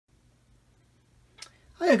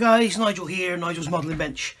Hiya guys, Nigel here, Nigel's Modelling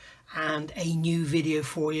Bench, and a new video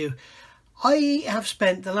for you. I have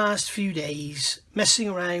spent the last few days messing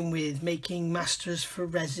around with making masters for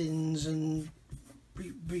resins and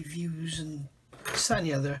reviews and this, that and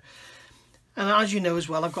the other. And as you know as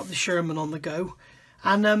well, I've got the Sherman on the go.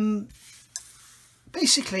 And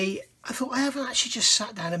basically, I thought I haven't actually just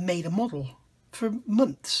sat down and made a model for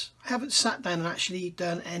months. I haven't sat down and actually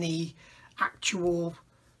done any actual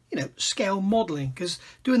scale modelling, because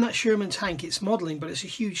doing that Sherman tank, it's modelling, but it's a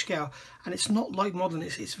huge scale, and it's not like modelling.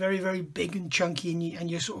 It's very, very big and chunky,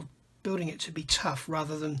 and you're sort of building it to be tough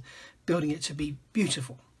rather than building it to be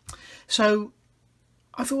beautiful. So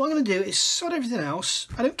I thought what I'm going to do is sort everything else.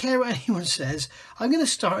 I don't care what anyone says. I'm going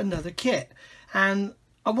to start another kit, and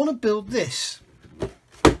I want to build this.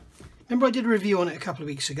 Remember I did a review on it a couple of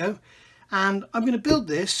weeks ago, and I'm going to build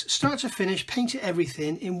this start to finish, paint it,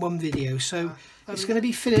 everything in one video. So it's going to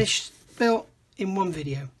be finished, built in one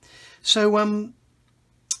video. So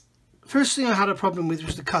first thing I had a problem with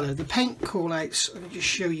was the colour. The paint call outs, let me just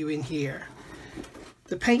show you in here.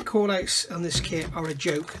 The paint call outs on this kit are a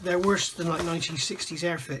joke. They're worse than like 1960s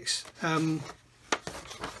Airfix.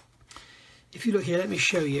 If you look here, let me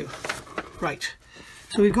show you. Right,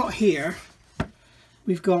 so we've got here,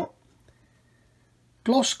 we've got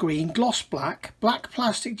gloss green, gloss black, black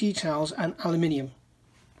plastic details and aluminium.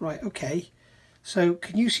 Right, okay. So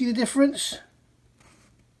can you see the difference?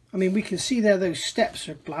 I mean, we can see there those steps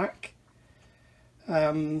are black,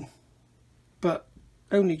 but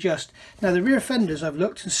only just. Now the rear fenders I've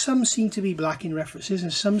looked, and some seem to be black in references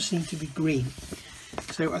and some seem to be green.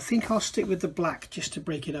 So I think I'll stick with the black just to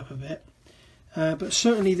break it up a bit. But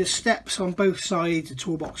certainly the steps on both sides, the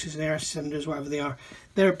toolboxes, the air cylinders, whatever they are,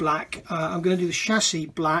 they're black. I'm going to do the chassis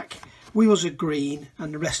black, wheels are green,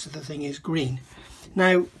 and the rest of the thing is green.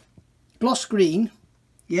 Now, gloss green,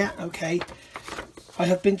 yeah, okay. I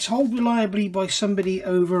have been told reliably by somebody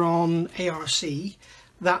over on ARC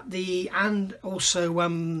that and also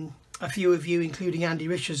a few of you, including Andy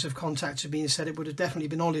Richards, have contacted me and said it would have definitely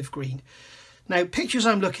been olive green. Now, pictures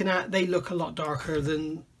I'm looking at, they look a lot darker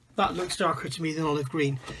than, that looks darker to me than olive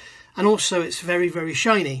green. And also it's very, very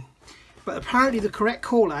shiny. But apparently the correct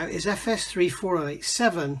call out is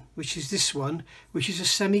FS34087, which is this one, which is a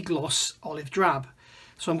semi-gloss olive drab.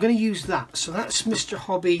 So I'm going to use that. So that's Mr.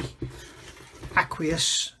 Hobby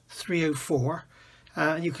Aqueous 304.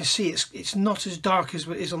 And you can see it's not as dark as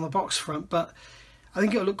what is on the box front, but I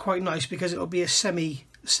think it'll look quite nice because it'll be a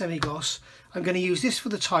semi-gloss. I'm going to use this for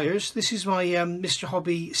the tyres. This is my Mr.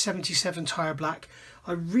 Hobby 77 tyre black.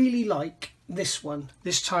 I really like this one,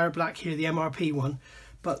 this tyre black here, the MRP one.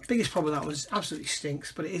 But the biggest problem with that one is it absolutely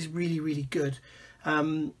stinks, but it is really, really good. But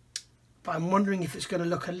I'm wondering if it's going to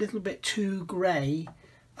look a little bit too grey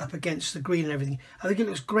up against the green and everything. I think it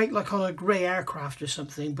looks great like on a grey aircraft or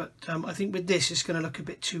something, but I think with this it's going to look a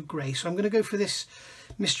bit too grey. So I'm going to go for this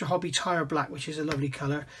Mr. Hobby tyre black, which is a lovely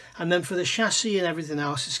colour. And then for the chassis and everything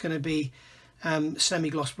else, it's going to be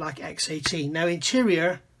semi-gloss black X18. Now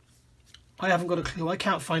interior, I haven't got a clue. I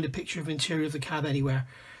can't find a picture of interior of the cab anywhere.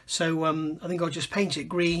 So I think I'll just paint it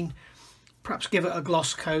green, perhaps give it a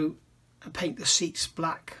gloss coat and paint the seats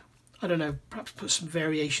black. I don't know, perhaps put some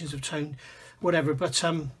variations of tone, whatever. But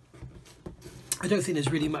I don't think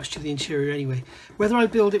there's really much to the interior anyway. Whether I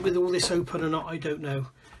build it with all this open or not, I don't know.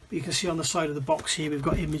 But you can see on the side of the box here, we've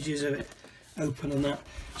got images of it open and that.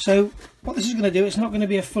 So what this is going to do, it's not going to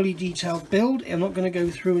be a fully detailed build. I'm not going to go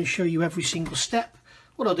through and show you every single step.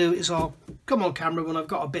 What I'll do is I'll come on camera when I've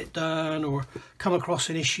got a bit done or come across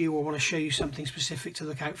an issue or want to show you something specific to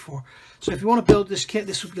look out for. So if you want to build this kit,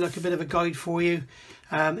 this will be like a bit of a guide for you.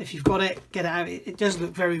 If you've got it, get it out. It does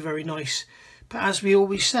look very, very nice. But as we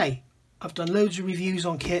always say, I've done loads of reviews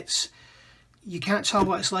on kits. You can't tell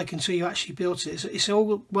what it's like until you actually built it. It's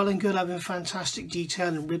all well and good having fantastic detail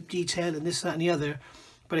and rib detail and this, that and the other.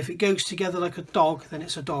 But if it goes together like a dog, then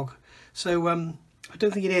it's a dog. So I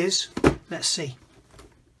don't think it is. Let's see.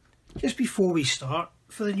 Just before we start,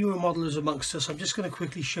 for the newer modelers amongst us, I'm just going to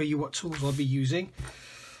quickly show you what tools I'll be using.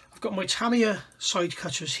 I've got my Tamiya side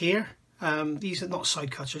cutters here. These are not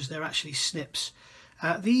side cutters, they're actually snips.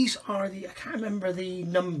 These are the, I can't remember the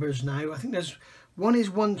numbers now. I think there's one is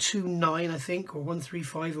 129, I think, or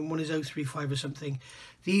 135, and one is 035 or something.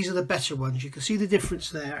 These are the better ones. You can see the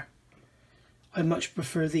difference there. I much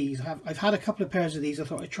prefer these. I've had a couple of pairs of these. I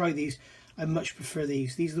thought I'd try these. I much prefer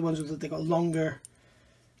these. These are the ones that they've got longer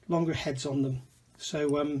heads on them.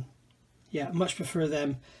 So yeah, I much prefer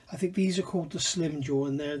them. I think these are called the slim jaw,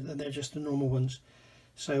 and they're just the normal ones.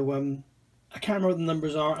 So I can't remember what the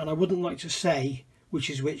numbers are, and I wouldn't like to say which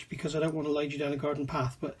is which because I don't want to lead you down a garden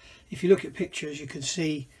path. But if you look at pictures, you can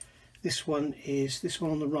see This one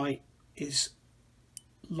on the right is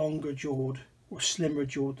longer jawed or slimmer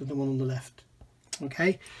jawed than the one on the left.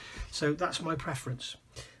 Okay, so that's my preference.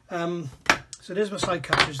 So there's my side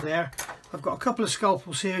cutters there. I've got a couple of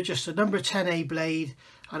scalpels here, just a number 10A blade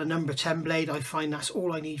and a number 10 blade. I find that's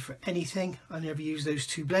all I need for anything. I never use those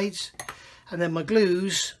two blades. And then my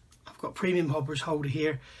glues, I've got Premium Hobbers holder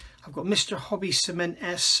here. I've got Mr. Hobby Cement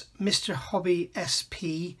S, Mr. Hobby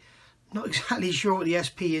SP. Not exactly sure what the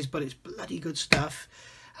SP is, but it's bloody good stuff.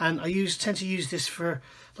 And I tend to use this for,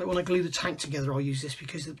 like when I glue the tank together, I'll use this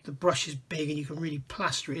because the brush is big and you can really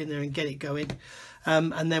plaster it in there and get it going.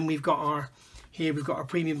 And then we've got our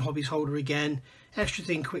Premium Hobbies holder again. Extra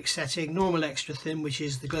thin quick setting, normal extra thin, which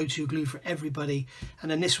is the go-to glue for everybody.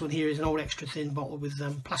 And then this one here is an old extra thin bottle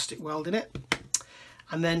with plastic weld in it.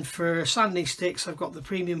 And then for sanding sticks, I've got the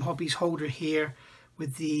Premium Hobbies holder here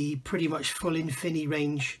with the pretty much full Infini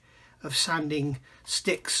range of sanding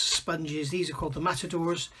sticks, sponges. These are called the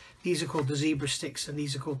Matadors, these are called the Zebra sticks, and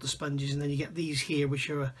these are called the sponges. And then you get these here, which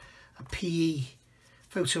are a PE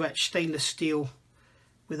photo etched stainless steel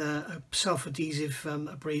with a self-adhesive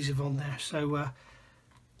abrasive on there. So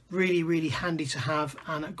really, really handy to have,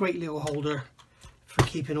 and a great little holder for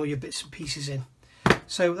keeping all your bits and pieces in.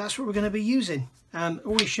 So that's what we're going to be using.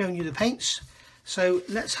 Already shown you the paints. So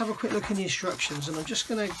let's have a quick look in the instructions, and I'm just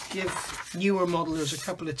going to give newer modelers a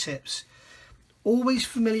couple of tips. Always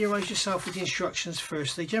familiarise yourself with the instructions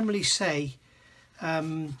first. They generally say,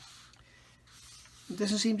 it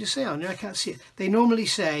doesn't seem to say on there, I can't see it. They normally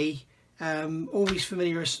say, always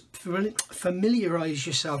familiarise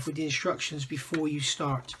yourself with the instructions before you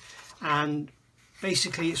start. And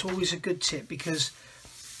basically it's always a good tip, because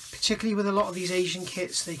particularly with a lot of these Asian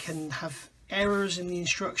kits, they can have errors in the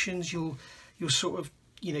instructions. You'll sort of,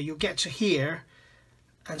 you'll get to here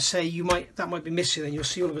and say that might be missing, and you'll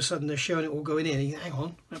see all of a sudden they're showing it all going in, and you think, hang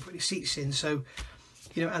on, I'm putting the seats in. So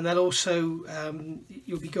and then also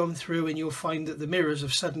you'll be going through and you'll find that the mirrors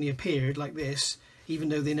have suddenly appeared like this, even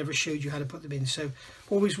though they never showed you how to put them in. So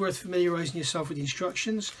always worth familiarizing yourself with the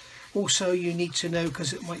instructions. Also, you need to know,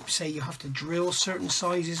 because it might say you have to drill certain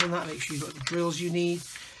sizes and that, make sure you've got the drills you need.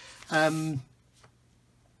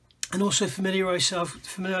 And also familiarize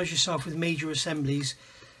yourself with major assemblies,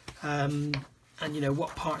 and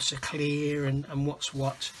what parts are clear and what's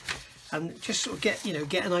what, and just sort of get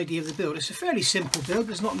an idea of the build. It's a fairly simple build.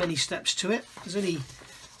 There's not many steps to it. There's only,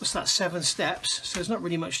 7 steps, so there's not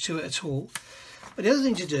really much to it at all. But the other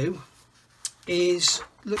thing to do is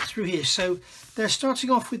look through here. So they're starting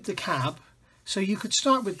off with the cab. So you could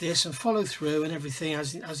start with this and follow through and everything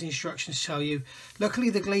as the instructions tell you. Luckily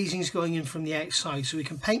the glazing is going in from the outside, so we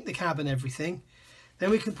can paint the cab and everything.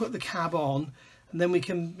 Then we can put the cab on, and then we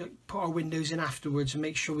can put our windows in afterwards and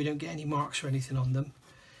make sure we don't get any marks or anything on them.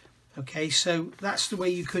 Okay, so that's the way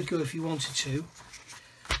you could go if you wanted to.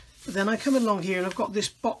 But then I come along here and I've got this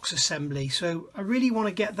box assembly, so I really want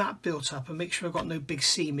to get that built up and make sure I've got no big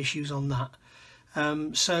seam issues on that.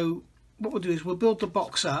 So what we'll do is we'll build the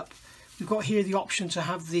box up. We've got here the option to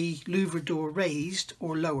have the louver door raised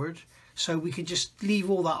or lowered, so we can just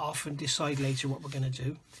leave all that off and decide later what we're going to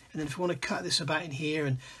do. And then if we want to cut this about in here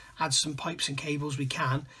and add some pipes and cables, we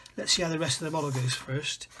can. Let's see how the rest of the model goes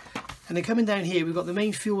first. And then coming down here, we've got the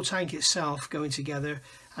main fuel tank itself going together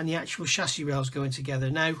and the actual chassis rails going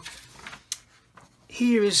together. Now,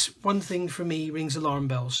 here is one thing for me rings alarm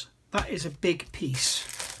bells. That is a big piece.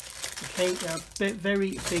 Okay, they're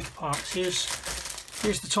very big parts.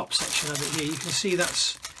 Here's the top section of it here. You can see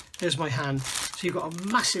there's my hand. So you've got a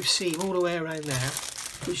massive seam all the way around there,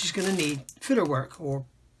 which is going to need filler work, or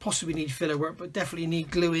possibly need filler work, but definitely need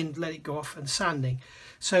gluing, let it go off, and sanding.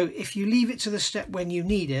 So if you leave it to the step when you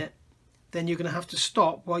need it, then you're going to have to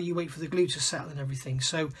stop while you wait for the glue to settle and everything.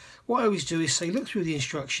 So what I always do is say, look through the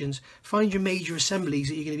instructions, find your major assemblies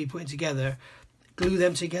that you're going to be putting together, glue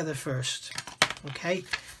them together first, okay?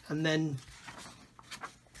 And then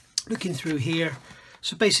looking through here,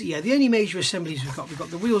 so basically, yeah, the only major assemblies we've got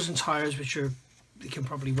the wheels and tyres, which they can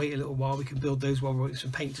probably wait a little while. We can build those while we're waiting for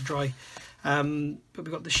some paint to dry. But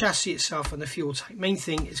we've got the chassis itself and the fuel tank. Main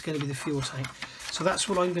thing is going to be the fuel tank. So that's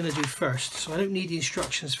what I'm going to do first. So I don't need the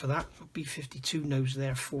instructions for that. B52 nose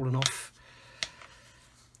there falling off.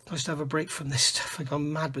 Nice to have a break from this stuff. Like,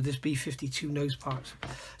 I'm mad with this B52 nose part.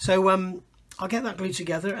 So I'll get that glued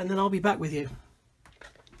together and then I'll be back with you.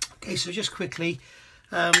 Okay, so just quickly.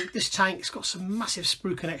 This tank's got some massive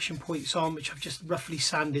sprue connection points on, which I've just roughly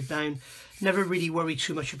sanded down. Never really worry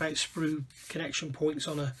too much about sprue connection points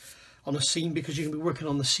on a seam, because you're going to be working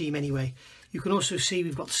on the seam anyway. You can also see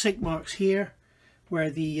we've got sink marks here where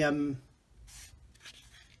the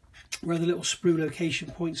little sprue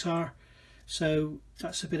location points are. so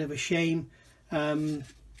that's a bit of a shame.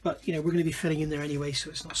 But you know, we're going to be filling in there anyway, so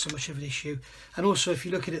it's not so much of an issue. And also, if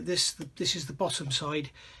you look at it, this is the bottom side.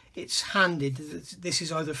 It's handed. This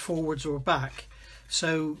is either forwards or back.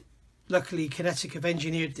 So luckily Kinetic have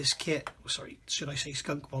engineered this kit, sorry, should I say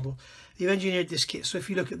Skunkmodel, they've engineered this kit, so if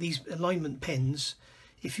you look at these alignment pins,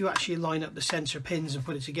 if you actually line up the sensor pins and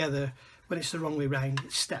put it together, when it's the wrong way round,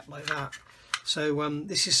 it's stepped like that. So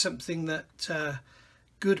this is something that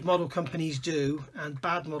good model companies do and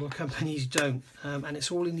bad model companies don't, and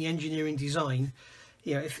it's all in the engineering design.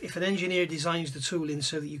 You know, if an engineer designs the tool in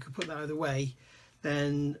so that you could put that either way,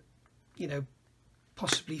 then you know,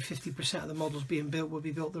 possibly 50% of the models being built will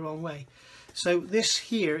be built the wrong way. So this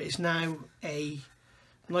here is now a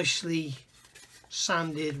nicely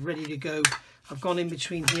sanded, ready to go. I've gone in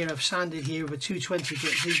between here, I've sanded here with a 220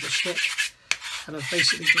 grit zebra stick, and I've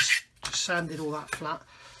basically just sanded all that flat.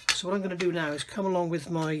 So what I'm going to do now is come along with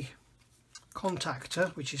my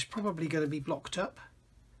contactor, which is probably going to be blocked up.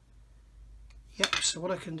 Yep, so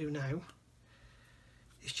what I can do now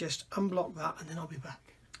is just unblock that and then I'll be back.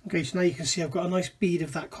 Okay, so now you can see I've got a nice bead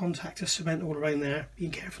of that contactor cement all around there. Being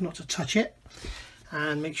careful not to touch it,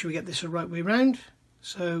 and make sure we get this the right way round.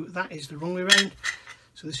 So that is the wrong way round,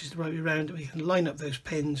 so this is the right way round. We can line up those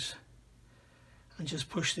pins and just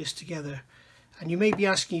push this together. And you may be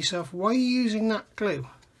asking yourself, why are you using that glue?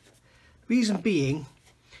 Reason being,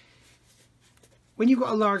 when you've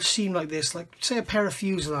got a large seam like this, like say a pair of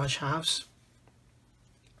fuselage halves,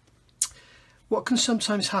 what can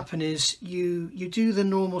sometimes happen is you do the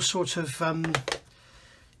normal sort of,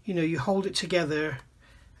 you know, you hold it together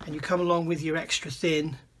and you come along with your extra thin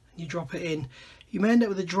and you drop it in. You may end up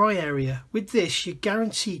with a dry area. With this, you're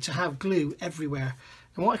guaranteed to have glue everywhere.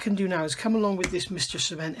 And what I can do now is come along with this Mr.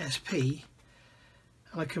 Cement SP,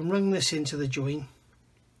 and I can run this into the joint.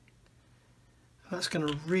 And that's going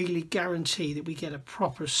to really guarantee that we get a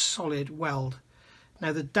proper solid weld.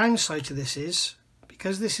 Now the downside to this is,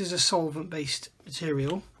 because this is a solvent based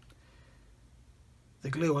material, the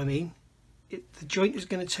glue I mean, the joint is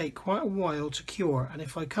going to take quite a while to cure, and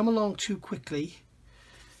if I come along too quickly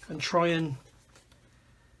and try and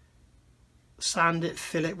sand it,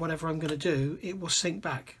 fill it, whatever I'm going to do, it will sink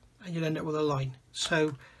back and you'll end up with a line.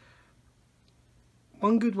 So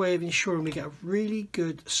one good way of ensuring we get a really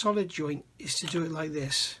good solid joint is to do it like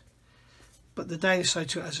this. But the downside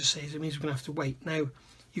to it, as I say, is it means we're going to have to wait. Now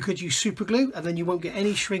you could use super glue and then you won't get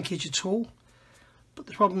any shrinkage at all, but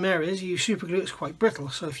the problem there is you use super glue, it's quite brittle,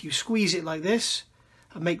 so if you squeeze it like this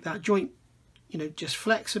and make that joint, you know, just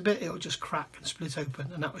flex a bit, it'll just crack and split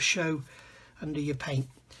open, and that will show under your paint.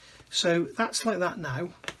 So that's like that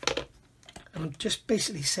now. I'm just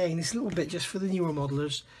basically saying this a little bit just for the newer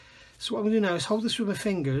modelers. So what I'm going to do now is hold this with my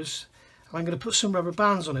fingers, and I'm going to put some rubber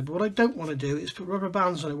bands on it, but what I don't want to do is put rubber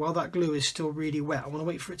bands on it while that glue is still really wet. I want to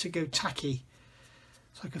wait for it to go tacky.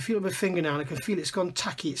 So I can feel it with my finger now, and I can feel it's gone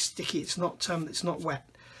tacky, it's sticky, it's not wet.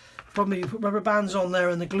 The problem is you put rubber bands on there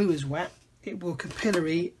and the glue is wet, it will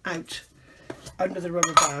capillary out under the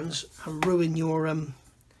rubber bands and ruin your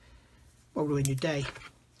well, ruin your day.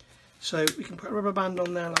 So we can put a rubber band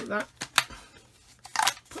on there like that,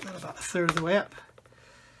 put that about a third of the way up,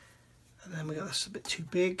 and then we got this a bit too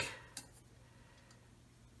big,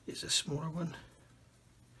 it's a smaller one.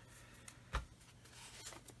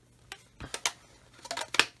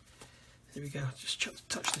 There we go, just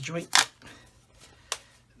touch the joint.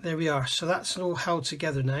 There we are, so that's all held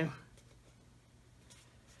together now.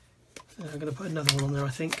 And I'm going to put another one on there, I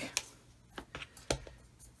think.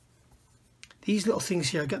 These little things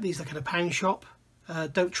here, I get these like at a pound shop.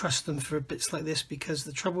 Don't trust them for bits like this, because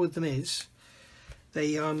the trouble with them is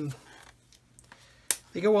they go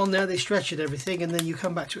on there, they stretch it, everything, and then you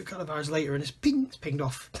come back to it a couple of hours later and it's pinged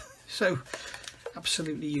off. So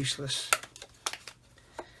absolutely useless.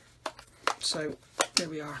 So there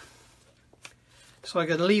we are. So I'm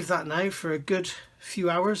going to leave that now for a good few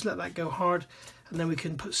hours, let that go hard, and then we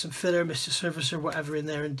can put some filler, Mr. Surfacer, whatever in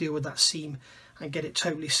there and deal with that seam and get it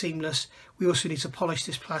totally seamless. We also need to polish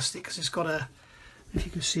this plastic because it's got a, if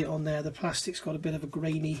you can see it on there, the plastic's got a bit of a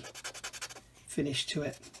grainy finish to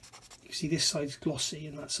it. You can see this side's glossy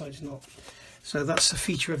and that side's not. So that's a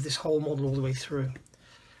feature of this whole model all the way through.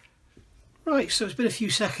 Right, so it's been a few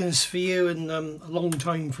seconds for you and a long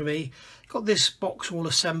time for me. Got this box all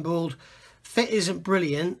assembled. Fit isn't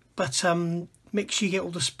brilliant, but make sure you get all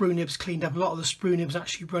the sprue nibs cleaned up. A lot of the sprue nibs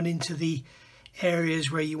actually run into the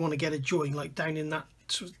areas where you want to get a joint, like down in that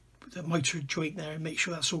sort of the miter joint there, and make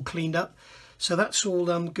sure that's all cleaned up. So that's all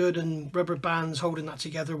good, and rubber bands holding that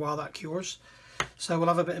together while that cures. So we'll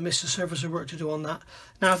have a bit of Mr. Surfacer work to do on that.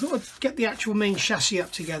 Now I thought I'd get the actual main chassis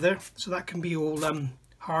up together, so that can be all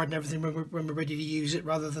hard and everything when we're ready to use it,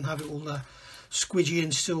 rather than have it all squidgy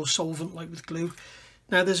and still solvent like with glue.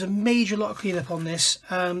 Now there's a major lot of cleanup on this.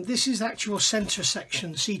 This is the actual centre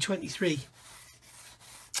section, C23.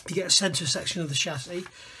 You get a centre section of the chassis,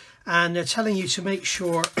 and they're telling you to make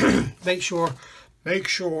sure make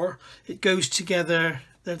sure it goes together.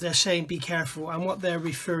 They're saying be careful, and what they're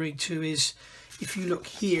referring to is, if you look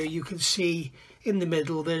here, you can see in the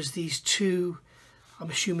middle there's these two, I'm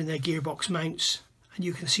assuming they're gearbox mounts, and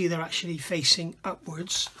you can see they're actually facing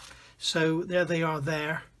upwards. So there they are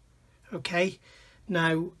there. Okay,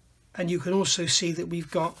 now, and you can also see that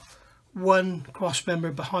we've got one cross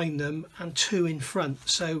member behind them and two in front,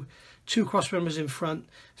 so two cross members in front,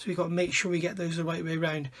 so we've got to make sure we get those the right way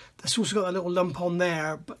around. That's also got a little lump on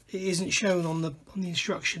there, but it isn't shown on the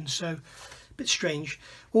instructions, so a bit strange.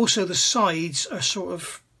 Also the sides are sort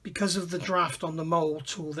of, because of the draft on the mold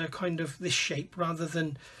tool, they're kind of this shape, rather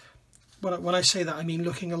than, when I say that I mean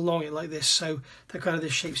looking along it like this, so they're kind of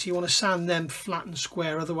this shape. So you want to sand them flat and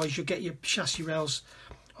square, otherwise you'll get your chassis rails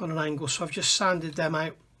on an angle. So I've just sanded them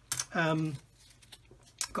out.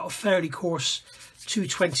 Got a fairly coarse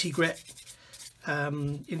 220 grit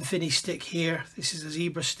Infini stick here. This is a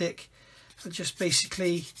zebra stick. I'll just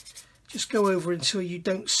basically just go over until you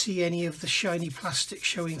don't see any of the shiny plastic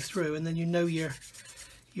showing through, and then you know you're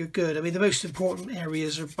good. I mean, the most important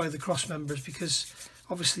areas are by the cross members, because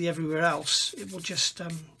obviously everywhere else it will just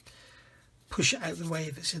push it out of the way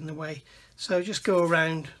if it's in the way. So just go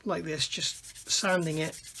around like this, just sanding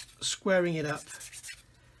it, squaring it up.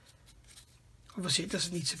 Obviously it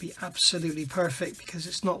doesn't need to be absolutely perfect, because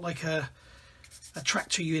it's not like a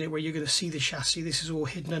tractor unit where you're going to see the chassis. This is all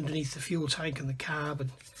hidden underneath the fuel tank and the cab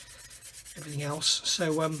and everything else.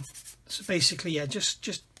 So so basically, yeah,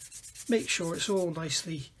 just make sure it's all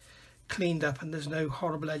nicely cleaned up and there's no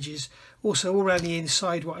horrible edges. Also, all around the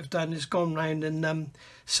inside, what I've done is gone round and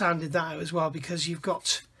sanded that out as well, because you've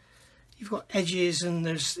got edges and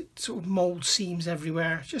there's sort of mold seams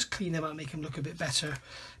everywhere. Just clean them up, make them look a bit better.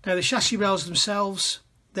 Now the chassis rails themselves,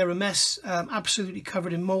 they're a mess, absolutely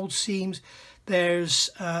covered in mold seams. There's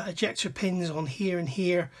ejector pins on here and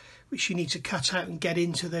here, which you need to cut out and get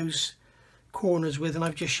into those corners with, and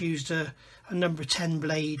I've just used a number 10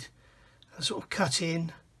 blade and sort of cut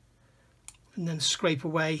in and then scrape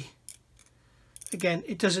away. Again,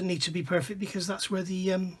 it doesn't need to be perfect, because that's where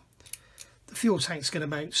the fuel tank's going to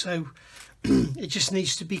mount, so it just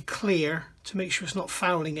needs to be clear to make sure it's not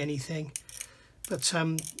fouling anything. But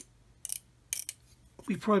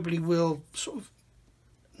we probably will sort of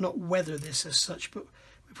not weather this as such, but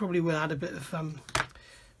we probably will add a bit of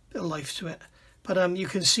life to it. But you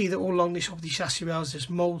can see that all along this of these chassis rails there's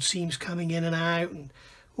mold seams coming in and out and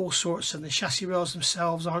all sorts, and the chassis rails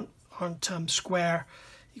themselves aren't square.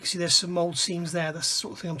 You can see there's some mold seams there. That's the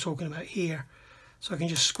sort of thing I'm talking about here. So I can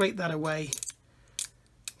just scrape that away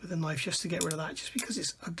with a knife just to get rid of that, just because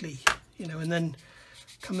it's ugly, you know, and then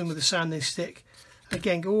come in with a sanding stick.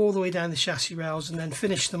 Again, go all the way down the chassis rails and then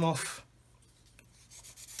finish them off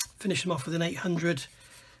with an 800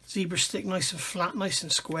 zebra stick, nice and flat, nice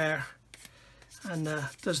and square, and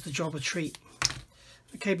does the job a treat.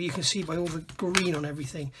 Okay, but you can see by all the green on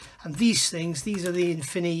everything, and these are the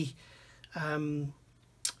Infini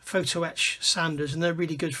photo etch sanders, and they're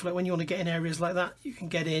really good for, like, when you want to get in areas like that, you can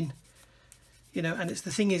get in, you know. And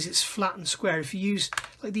the thing is, it's flat and square. If you use,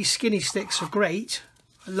 like, these skinny sticks are great,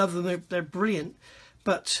 I love them, they're brilliant,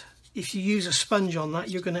 but if you use a sponge on that,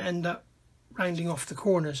 you're going to end up rounding off the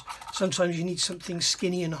corners. Sometimes you need something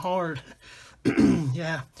skinny and hard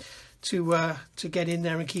yeah, to get in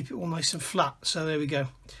there and keep it all nice and flat. So there we go.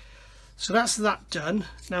 So that's that done.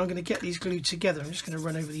 Now I'm going to get these glued together. I'm just going to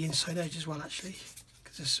run over the inside edge as well, actually,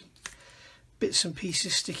 because there's some bits and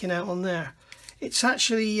pieces sticking out on there. It's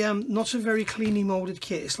actually not a very cleanly moulded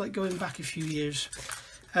kit. It's like going back a few years.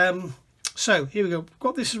 So here we go.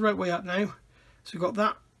 Got this right way up now. So we've got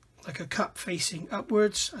that like a cup facing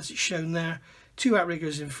upwards, as it's shown there. Two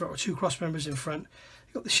outriggers in front, or two cross members in front.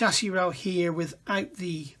 You've got the chassis rail here without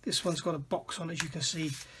this one's got a box on, as you can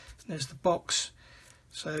see. There's the box.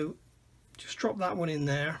 So just drop that one in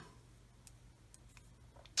there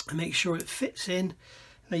and make sure it fits in.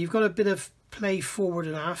 Now you've got a bit of play forward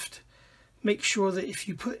and aft. Make sure that if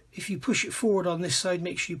you push it forward on this side,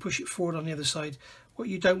 make sure you push it forward on the other side. What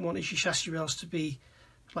you don't want is your chassis rails to be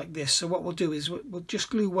like this. So what we'll do is we'll just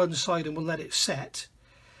glue one side and we'll let it set,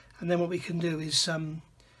 and then what we can do is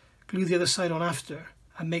glue the other side on after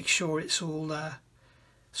and make sure it's all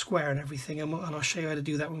square and everything, and I'll show you how to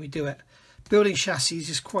do that when we do it. Building chassis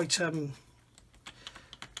is quite a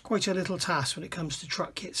little task when it comes to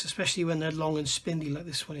truck kits, especially when they're long and spindly like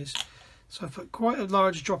this one is. So I've put quite a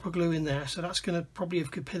large drop of glue in there, so that's going to probably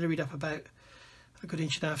have capillaried up about a good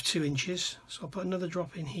 1.5 to 2 inches. So I'll put another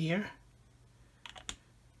drop in here.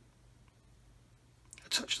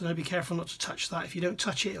 Be careful not to touch that. If you don't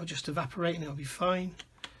touch it, it'll just evaporate and it'll be fine.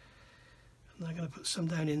 And I'm going to put some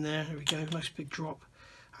down in there. There we go, nice big drop.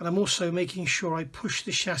 And I'm also making sure I push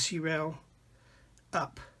the chassis rail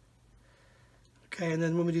up. Okay, and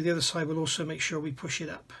then when we do the other side, we'll also make sure we push it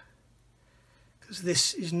up, because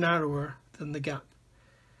this is narrower than the gap.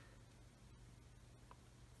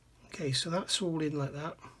 Okay, so that's all in like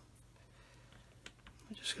that.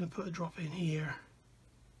 I'm just going to put a drop in here.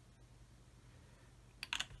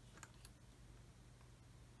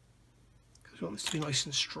 Because we want this to be nice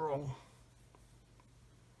and strong.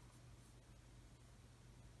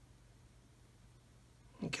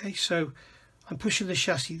 Okay, so I'm pushing the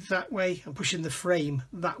chassis that way, I'm pushing the frame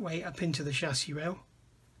that way up into the chassis rail.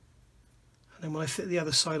 And then when I fit the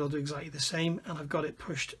other side, I'll do exactly the same, and I've got it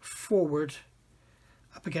pushed forward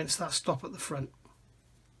up against that stop at the front.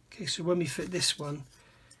 Okay, so when we fit this one,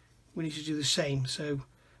 we need to do the same. So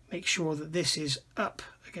make sure that this is up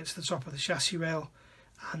against the top of the chassis rail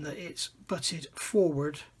and that it's butted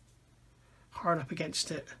forward hard up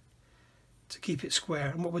against it to keep it square.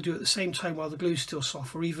 And what we'll do at the same time while the glue's still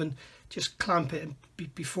soft, or even just clamp it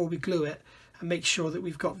before we glue it, and make sure that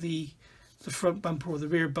we've got the front bumper, or the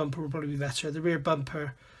rear bumper will probably be better, the rear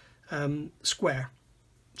bumper square.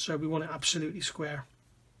 So we want it absolutely square,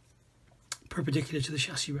 perpendicular to the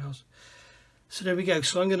chassis rails. So there we go.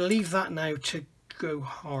 So I'm going to leave that now to go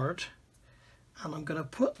hard, and I'm going to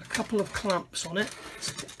put a couple of clamps on it.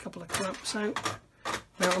 Let's get a couple of clamps out.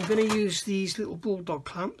 Now I'm going to use these little bulldog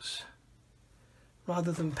clamps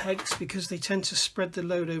rather than pegs, because they tend to spread the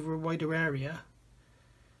load over a wider area.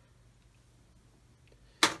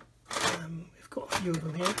 We've got a few of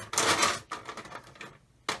them here.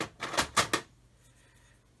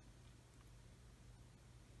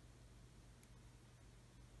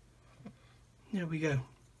 There we go.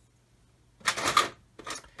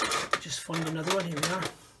 Just find another one. Here we are.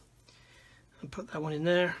 And put that one in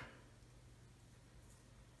there.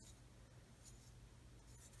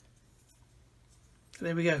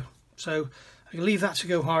 There we go. So I can leave that to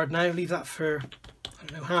go hard now. Leave that for, I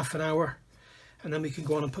don't know, half an hour, and then we can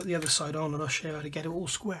go on and put the other side on, and I'll show you how to get it all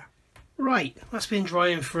square. Right, that's been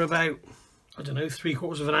drying for about, I don't know,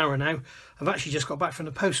 3/4 of an hour now. I've actually just got back from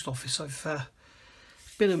the post office. I've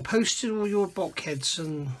been and posted all your bulkheads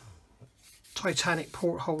and Titanic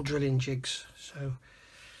porthole drilling jigs. So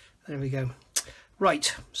there we go.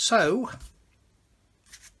 Right, so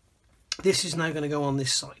this is now going to go on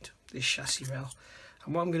this side, this chassis rail.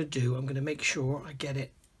 And what I'm going to do, I'm going to make sure I get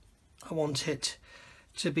it, I want it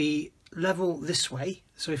to be level this way.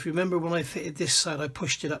 So if you remember, when I fitted this side, I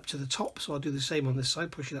pushed it up to the top. So I'll do the same on this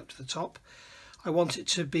side, push it up to the top. I want it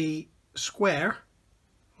to be square.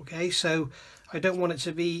 Okay, so I don't want it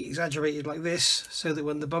to be exaggerated like this, so that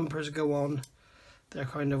when the bumpers go on, they're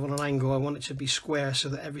kind of on an angle. I want it to be square so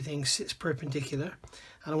that everything sits perpendicular,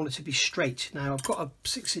 and I want it to be straight. Now I've got a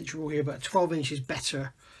 6-inch rule here, but 12 inches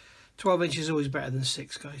better. 12 inches is always better than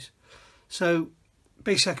 6, guys. So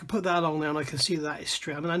basically I can put that along now, and I can see that it's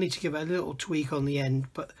straight. I mean, I need to give it a little tweak on the end,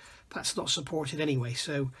 but that's not supported anyway.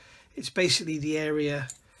 So it's basically the area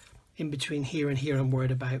in between here and here I'm worried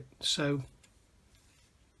about. So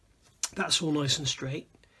that's all nice and straight.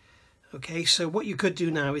 Okay, so what you could do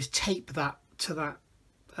now is tape that to that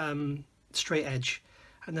straight edge,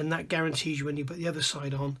 and then that guarantees you when you put the other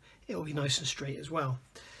side on, it'll be nice and straight as well.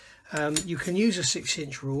 You can use a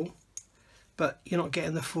 6-inch rule, but you're not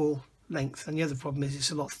getting the full length, and the other problem is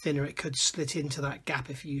it's a lot thinner. It could split into that gap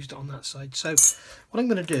if you used it on that side. So what I'm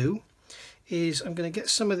going to do is I'm going to get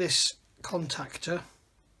some of this contactor.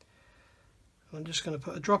 I'm just going to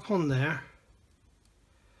put a drop on there,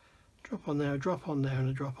 drop on there, a drop on there, and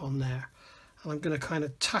a drop on there, and I'm going to kind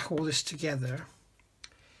of tack all this together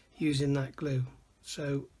using that glue.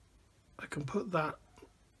 So I can put that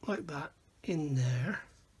like that in there.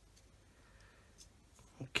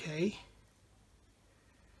 Okay,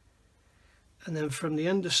 and then from the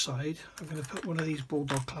underside I'm going to put one of these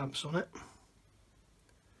bulldog clamps on it,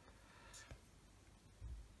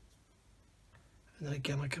 and then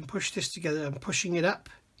again I can push this together. I'm pushing it up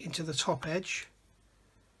into the top edge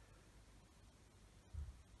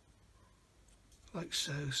like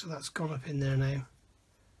so. So that's gone up in there now.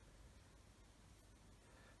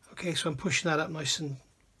 Okay, so I'm pushing that up nice and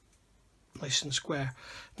square.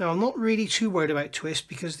 Now I'm not really too worried about twist,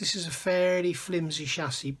 because this is a fairly flimsy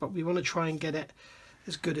chassis, but we want to try and get it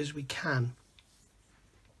as good as we can.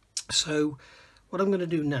 So what I'm going to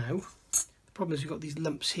do now, the problem is we've got these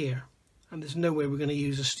lumps here, and there's no way we're going to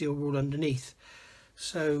use a steel rule underneath.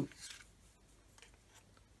 So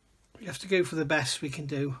we have to go for the best we can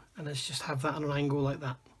do, and let's just have that on an angle like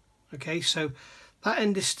that. Okay, so that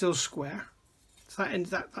end is still square, so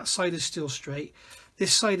that side is still straight,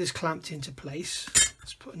 this side is clamped into place.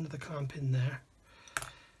 Let's put another clamp in there.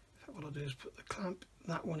 What I'll do is put the clamp,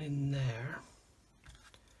 that one in there,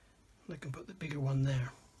 and I can put the bigger one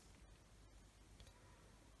there,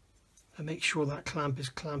 and make sure that clamp is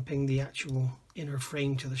clamping the actual inner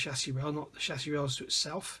frame to the chassis rail, not the chassis rails to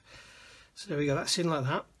itself. So there we go, that's in like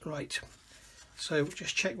that. Right, so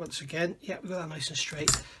just check once again. Yeah, we've got that nice and straight.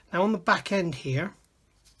 Now on the back end here,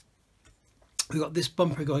 we've got this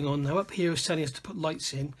bumper going on. Now up here is telling us to put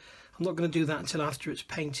lights in. I'm not going to do that until after it's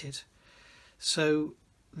painted. So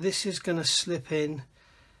this is going to slip in.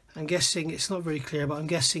 I'm guessing, it's not very clear, but I'm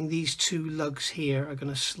guessing these two lugs here are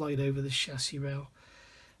going to slide over the chassis rail.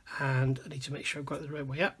 And I need to make sure I've got it the right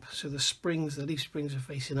way up. So the springs, the leaf springs are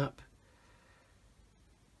facing up.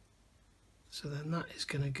 So then that is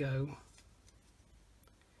going to go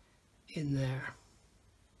in there.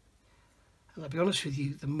 And I'll be honest with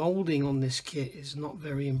you, the moulding on this kit is not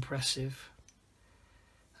very impressive,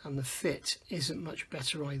 and the fit isn't much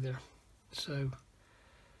better either. So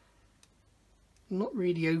I'm not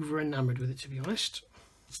really over enamoured with it, to be honest.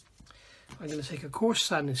 I'm going to take a coarse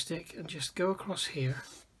sanding stick and just go across here.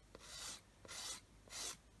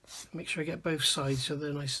 Make sure I get both sides so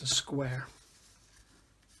they're nice and square.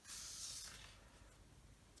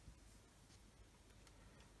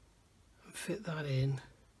 And fit that in.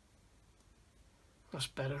 That's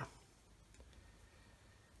better.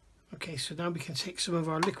 Okay, so now we can take some of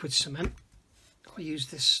our liquid cement. I'll use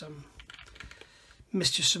this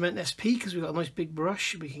Mr. Cement SP because we've got a nice big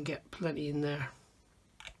brush. We can get plenty in there.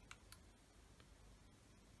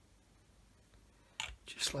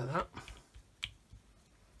 Just like that.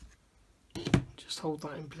 Just hold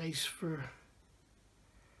that in place for a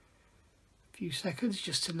few seconds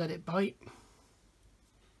just to let it bite.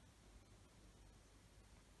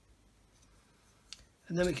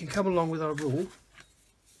 And then we can come along with our rule,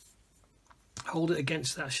 hold it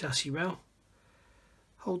against that chassis rail,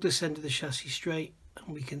 hold this end of the chassis straight,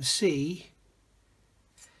 and we can see,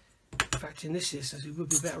 in fact in this instance we would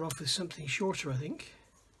be better off with something shorter, I think.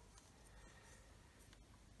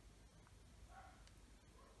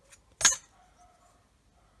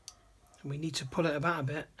 And we need to pull it about a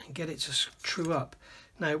bit and get it to true up.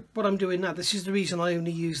 Now what I'm doing now, this is the reason I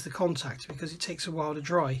only use the contact, because it takes a while to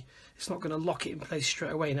dry. It's not going to lock it in place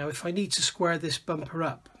straight away. Now if I need to square this bumper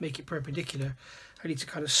up, make it perpendicular, I need to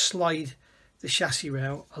kind of slide the chassis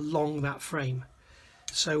rail along that frame.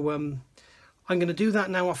 So I'm going to do that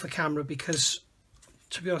now off the camera because,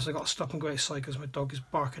 to be honest, I've got to stop and go outside because my dog is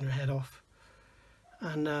barking her head off.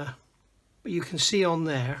 And but you can see on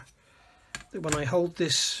there that when I hold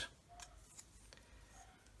this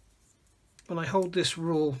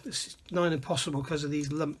rule, this is nigh impossible because of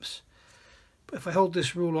these lumps, but if I hold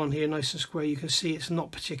this rule on here nice and square, you can see it's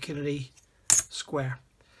not particularly square.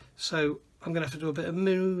 So I'm going to have to do a bit of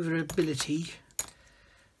maneuverability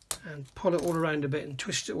and pull it all around a bit and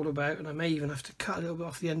twist it all about, and I may even have to cut a little bit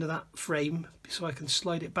off the end of that frame so I can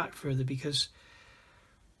slide it back further, because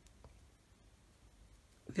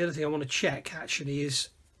the other thing I want to check actually is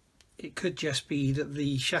it could just be that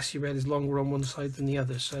the chassis rail is longer on one side than the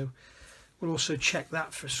other, so we'll also check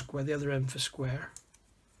that for square, the other end for square.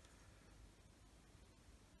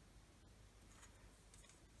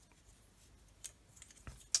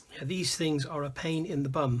 Yeah, these things are a pain in the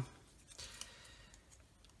bum.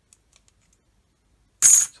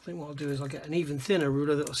 So I think what I'll do is I'll get an even thinner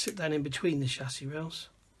ruler that will sit down in between the chassis rails.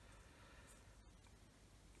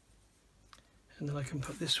 And then I can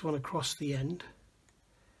put this one across the end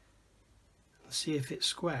and see if it's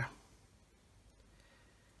square.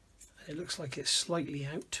 It looks like it's slightly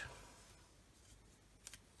out.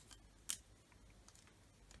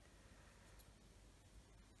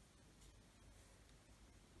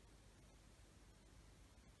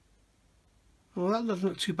 Well, that doesn't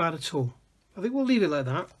look too bad at all. I think we'll leave it like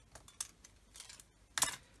that.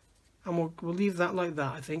 And we'll leave that like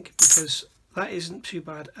that, I think, because that isn't too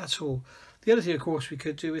bad at all. The other thing, of course, we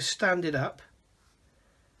could do is stand it up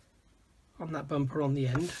on that bumper on the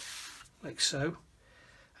end, like so.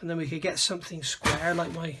 And then we could get something square,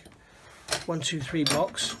 like my 1, 2, 3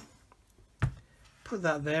 blocks. Put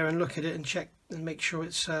that there and look at it and check and make sure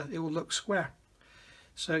it's it will look square.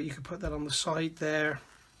 So you could put that on the side there.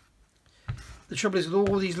 The trouble is, with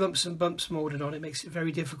all these lumps and bumps moulded on, it makes it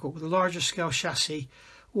very difficult. With a larger scale chassis,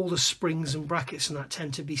 all the springs and brackets and that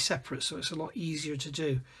tend to be separate, so it's a lot easier to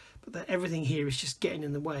do. But everything here is just getting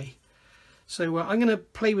in the way. So I'm going to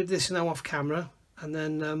play with this now off camera, and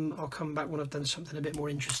then I'll come back when I've done something a bit more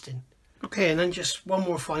interesting. Okay, and then just one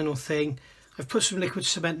more final thing. I've put some liquid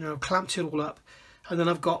cement in, I've clamped it all up, and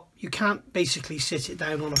then you can't basically sit it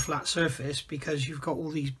down on a flat surface because you've got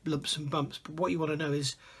all these lumps and bumps. But what you want to know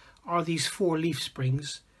is, are these 4 leaf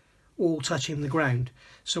springs all touching the ground?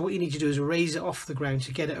 So what you need to do is raise it off the ground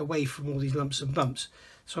to get it away from all these lumps and bumps.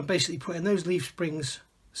 So I'm basically putting those leaf springs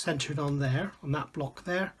centered on there, on that block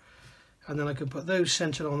there, and then I can put those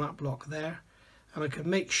centered on that block there, and I can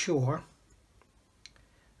make sure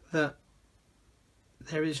that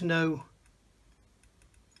there is no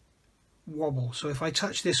wobble. So if I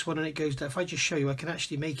touch this one and it goes down, if I just show you, I can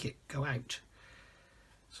actually make it go out.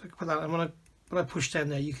 So I can put that, and when I push down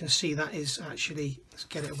there, you can see that is actually, let's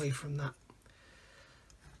get it away from that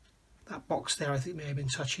box there. I think may have been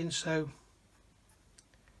touching, so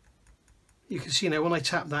you can see now when I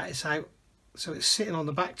tap that, it's out. So it's sitting on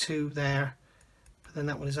the back 2 there, but then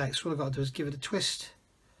that one is out. So all I've got to do is give it a twist,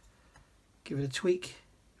 give it a tweak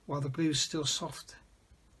while the glue's still soft.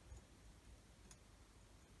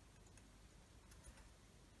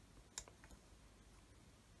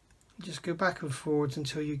 Just go back and forwards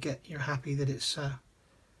until you're happy that it's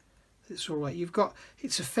all right.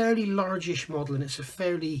 It's a fairly largish model, and it's a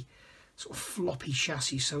fairly sort of floppy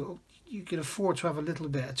chassis, so you can afford to have a little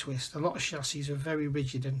bit of twist. A lot of chassis are very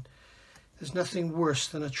rigid, and there's nothing worse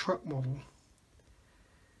than a truck model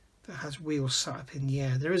that has wheels sat up in the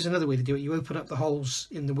air. There is another way to do it. You open up the holes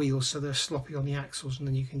in the wheels so they're sloppy on the axles, and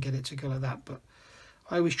then you can get it to go like that. But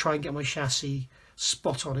I always try and get my chassis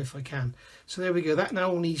spot on if I can. So there we go. That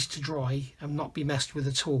now needs to dry and not be messed with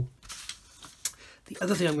at all. The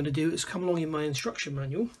other thing I'm going to do is come along in my instruction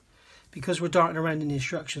manual, because we're darting around in the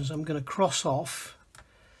instructions. I'm going to cross off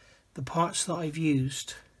the parts that I've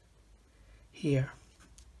used here.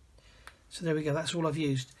 So there we go, that's all I've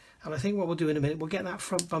used. And I think what we'll do in a minute, we'll get that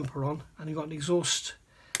front bumper on, and you've got an exhaust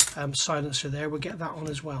silencer there, we'll get that on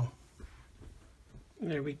as well.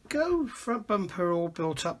 There we go, front bumper all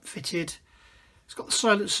built up, fitted. It's got the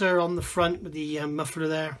silencer on the front with the muffler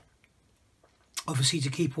there, obviously to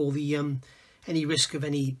keep all the any risk of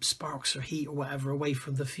any sparks or heat or whatever away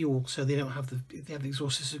from the fuel, so they don't have the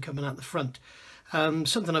exhaust system coming out the front.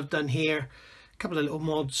 Something I've done here, a couple of little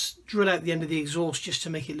mods, drill out the end of the exhaust just to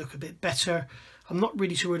make it look a bit better. I'm not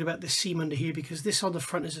really too worried about this seam under here, because this on the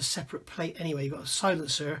front is a separate plate anyway. You've got a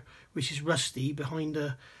silencer which is rusty behind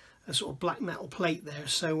a sort of black metal plate there,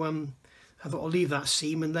 so I thought I'll leave that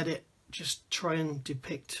seam and let it just try and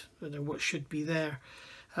depict, I don't know, what should be there.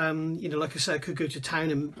 You know, like I said, I could go to town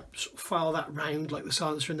and sort of file that round like the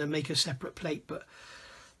silencer and then make a separate plate, but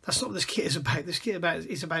that's not what this kit is about. This kit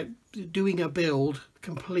is about doing a build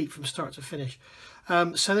complete from start to finish.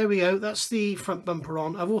 So there we go, that's the front bumper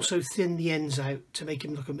on. I've also thinned the ends out to make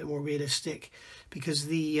them look a bit more realistic, because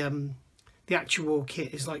the actual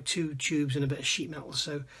kit is like 2 tubes and a bit of sheet metal.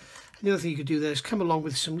 So the other thing you could do there is come along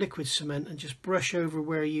with some liquid cement and just brush over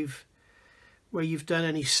where you've done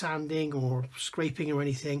any sanding or scraping or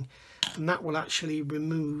anything, and that will actually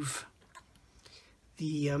remove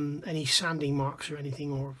the any sanding marks or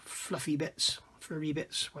anything, or fluffy bits, furry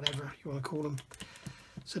bits, whatever you want to call them.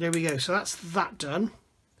 So there we go, so that's that done.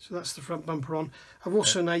 So that's the front bumper on. I've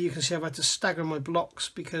also, now you can see I've had to stagger my blocks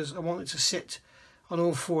because I want it to sit on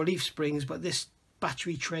all 4 leaf springs, but this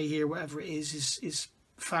battery tray here, whatever it is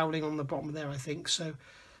fouling on the bottom there, I think. So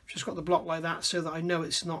I've just got the block like that so that I know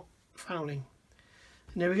it's not fouling.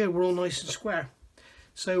 And there we go, we're all nice and square.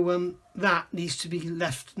 So that needs to be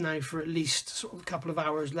left now for at least sort of a couple of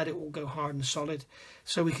hours, let it all go hard and solid,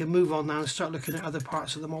 so we can move on now and start looking at other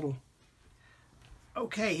parts of the model.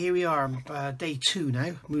 Okay, here we are, day 2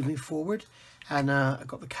 now, moving forward, and I've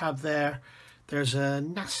got the cab there. There's a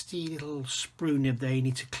nasty little sprue nib there you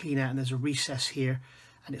need to clean out, and there's a recess here,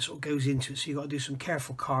 and it sort of goes into it, so you've got to do some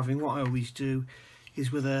careful carving. What I always do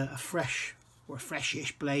is with a fresh or a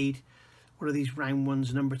freshish blade, one of these round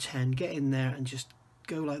ones, number 10, get in there and just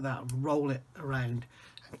go like that, roll it around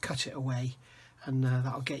and cut it away, and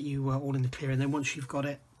that'll get you all in the clear. And then once you've got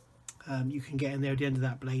it, you can get in there at the end of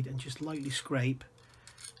that blade and just lightly scrape,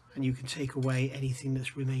 and you can take away anything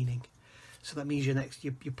that's remaining. So that means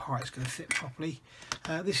your part is going to fit properly.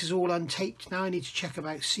 This is all untaped now. I need to check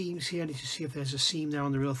about seams here. I need to see if there's a seam there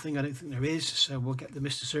on the real thing. I don't think there is, so we'll get the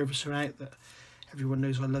Mr. Servicer out that everyone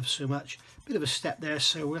knows I love so much. Bit of a step there,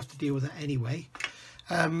 so we'll have to deal with that anyway.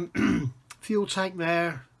 Fuel tank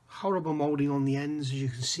there, horrible moulding on the ends, as you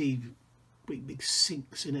can see, big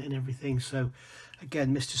sinks in it and everything. So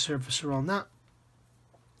again, Mr. Servicer on that.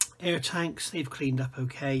 Air tanks, they've cleaned up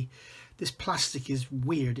okay. This plastic is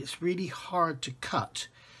weird, it's really hard to cut,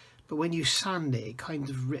 but when you sand it, it kind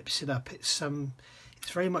of rips it up. It's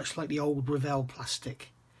very much like the old Revell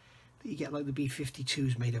plastic that you get like the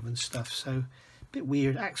B-52s made of and stuff. So a bit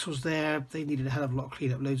weird. Axles there, they needed a hell of a lot of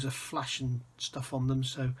cleanup, loads of flash and stuff on them.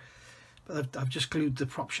 So, but I've just glued the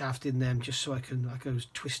prop shaft in them just so I can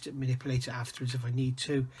twist it, manipulate it afterwards if I need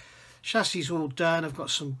to. Chassis all done. I've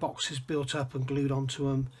got some boxes built up and glued onto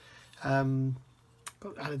them.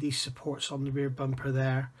 Got added these supports on the rear bumper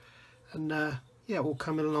there, and yeah, all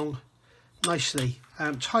coming along nicely.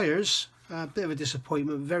 Tyres, a bit of a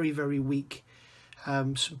disappointment, very weak.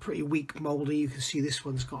 Some pretty weak moulding. You can see this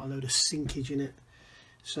one's got a load of sinkage in it.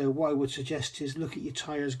 So what I would suggest is look at your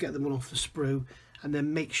tyres, get them off the sprue, and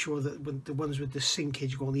then make sure that when the ones with the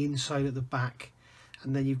sinkage go on the inside at the back,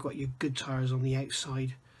 and then you've got your good tyres on the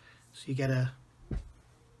outside. So you get a,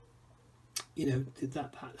 you know,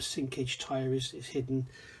 that sinkage tyre is hidden.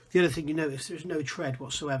 The other thing you notice, there's no tread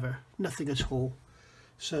whatsoever, nothing at all.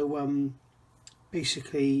 So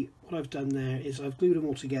basically what I've done there is I've glued them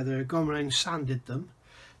all together, gone around, sanded them,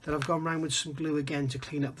 then I've gone around with some glue again to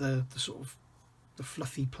clean up the sort of the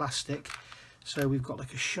fluffy plastic. So we've got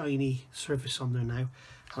like a shiny surface on there now.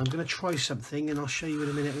 And I'm going to try something, and I'll show you in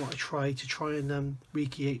a minute what I try and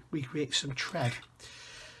recreate some tread.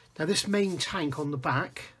 Now this main tank on the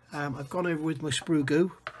back, I've gone over with my sprue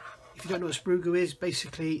goo. If you don't know what sprue goo is,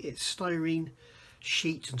 basically it's styrene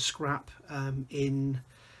sheet and scrap in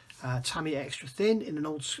Tamiya extra thin, in an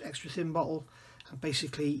old extra thin bottle, and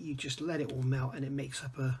basically you just let it all melt and it makes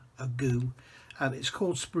up a goo. It's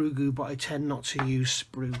called sprue goo, but I tend not to use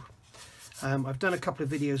sprue. I've done a couple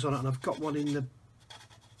of videos on it, and I've got one in the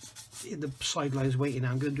sidelines waiting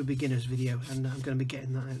now. I'm going to do a beginner's video, and I'm going to be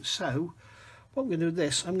getting that out. So what I'm going to do with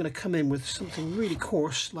this, I'm going to come in with something really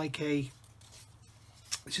coarse, like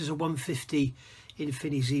this is a 150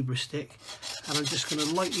 Infini zebra stick, and I'm just going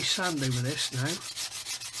to lightly sand over this now,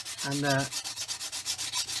 and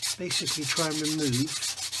basically try and remove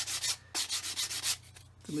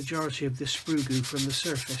the majority of this sprue goo from the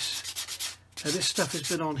surface. Now this stuff has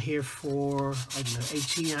been on here for, I don't know,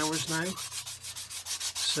 18 hours now,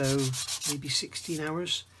 so maybe 16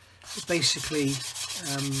 hours. But basically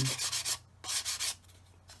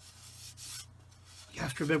you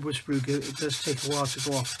have to remember with sprue goo, it does take a while to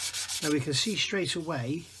go off. Now we can see straight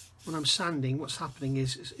away when I'm sanding, what's happening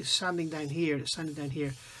is it's sanding down here, and it's sanding down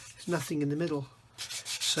here, there's nothing in the middle.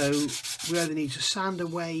 So we either need to sand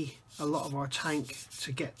away a lot of our tank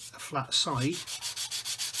to get a flat side,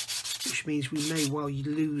 which means we may well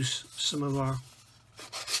lose some of our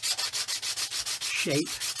shape,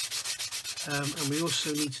 and we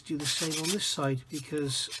also need to do the same on this side,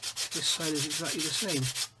 because this side is exactly the same.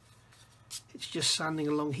 It's just sanding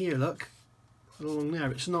along here, look, and along there.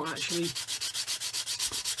 It's not actually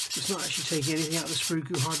taking anything out of the sprue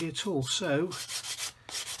goo hardly at all. So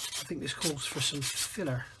I think this calls for some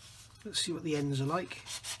filler. Let's see what the ends are like.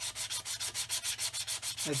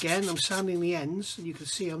 Again, I'm sanding the ends, and you can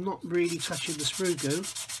see I'm not really touching the sprue goo.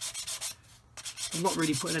 I'm not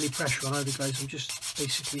really putting any pressure on either, guys. I'm just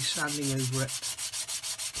basically sanding over it.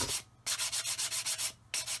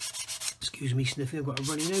 Excuse me sniffing, I've got a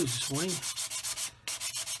runny nose this morning.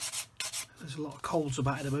 There's a lot of colds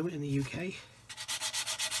about at the moment in the UK.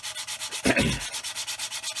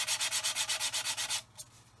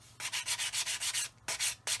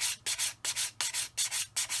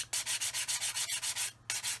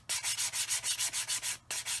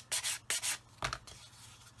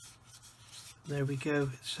 There we go.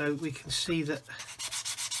 So we can see that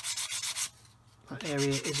that area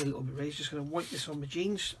is a little bit raised. Just going to wipe this on my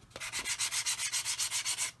jeans.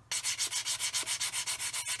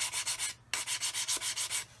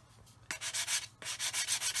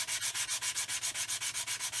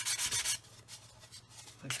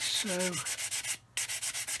 Like so.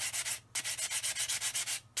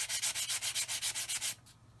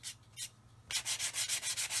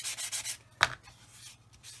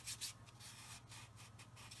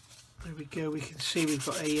 There we go, we can see we've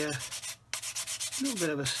got a little bit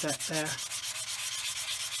of a step there.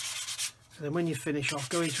 And then when you finish off,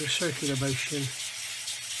 go into a circular motion.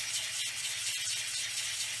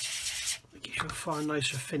 It gives you a far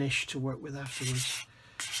nicer finish to work with afterwards.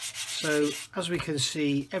 So as we can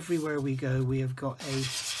see, everywhere we go we have got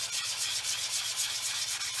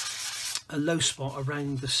a low spot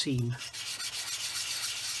around the seam.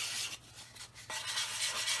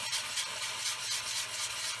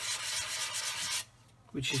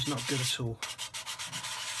 Which is not good at all.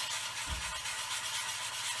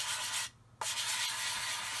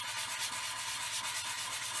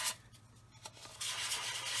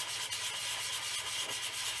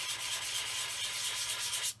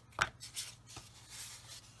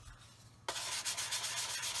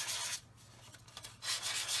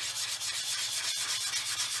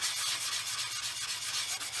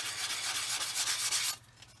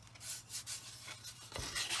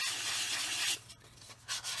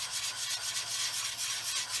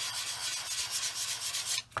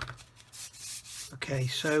 Okay,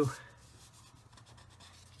 so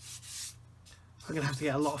I'm going to have to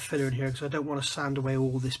get a lot of filler in here because I don't want to sand away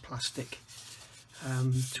all this plastic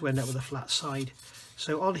to end up with a flat side.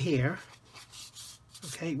 So on here,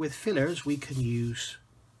 okay, with fillers we can use,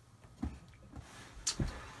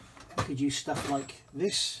 stuff like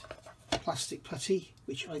this plastic putty,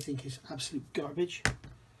 which I think is absolute garbage.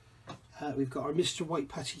 We've got our Mr. White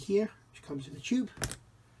putty here, which comes in a tube.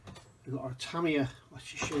 We've got our Tamiya, let's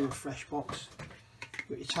just show you a fresh box.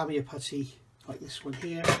 We've got your Tamiya putty like this one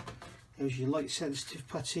here. There's your light sensitive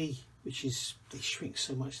putty, which is, they shrink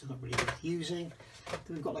so much they're not really worth using.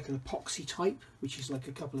 Then we've got like an epoxy type, which is like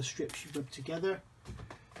a couple of strips you rub together.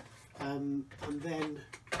 And then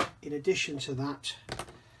in addition to that,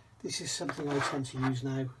 this is something I tend to use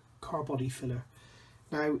now, car body filler.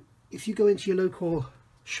 Now if you go into your local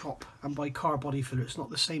shop and buy car body filler, it's not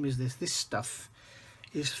the same as this. This stuff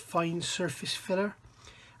is fine surface filler,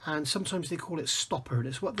 and sometimes they call it stopper, and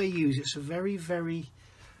it's what they use. It's a very, very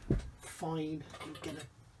fine, I'll get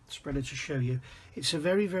a spreader to show you. It's a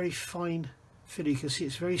very, very fine filler. You can see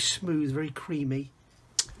it's very smooth, very creamy.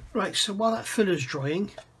 Right, so while that filler's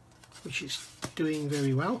drying, which it's doing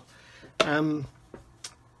very well, I'm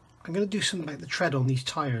going to do something about the tread on these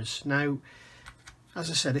tyres. Now, as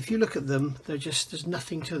I said, if you look at them, there's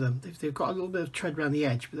nothing to them. They've got a little bit of tread around the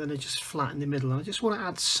edge, but then they're just flat in the middle. And I just want to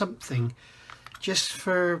add something just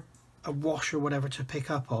for a wash or whatever to pick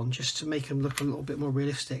up on, just to make them look a little bit more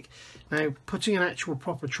realistic. Now, putting an actual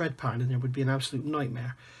proper tread pattern in there would be an absolute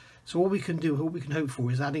nightmare. So all we can do, all we can hope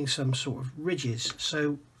for, is adding some sort of ridges.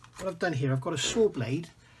 So what I've done here, I've got a saw blade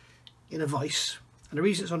in a vise, and the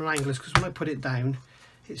reason it's on an angle is because when I put it down,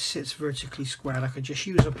 it sits vertically square. I could just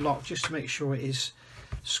use a block just to make sure it is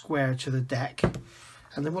square to the deck.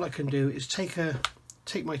 And then what I can do is take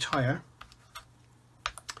my tyre,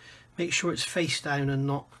 make sure it's face down and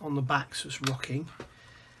not on the back so it's rocking,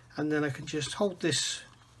 and then I can just hold this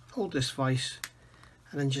vise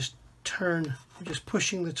and then just turn. I'm just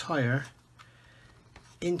pushing the tyre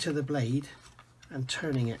into the blade and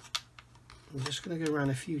turning it. I'm just going to go around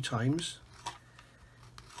a few times.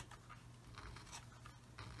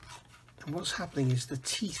 And what's happening is the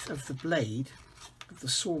teeth of the blade, of the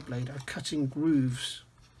saw blade, are cutting grooves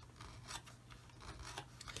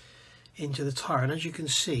into the tyre. And as you can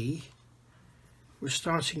see, we're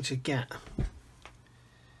starting to get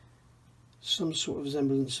some sort of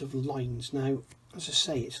semblance of lines. Now, as I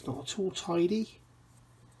say, it's not at all tidy,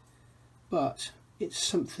 but it's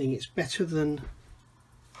something. It's better than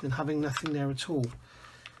having nothing there at all.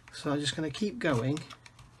 So I'm just going to keep going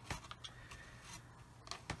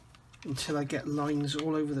until I get lines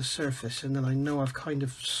all over the surface, and then I know I've kind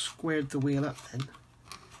of squared the wheel up then.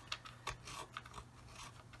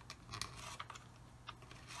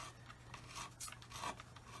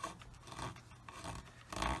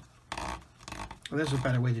 Well, there's a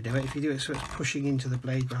better way to do it. If you do it so it's pushing into the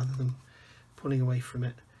blade rather than pulling away from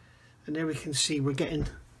it. And there we can see we're getting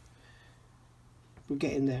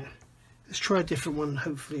there. Let's try a different one.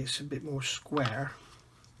 Hopefully it's a bit more square.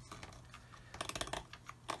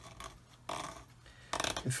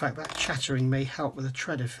 In fact, that chattering may help with the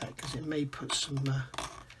tread effect, because it may put some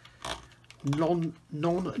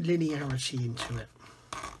non-linearity into it.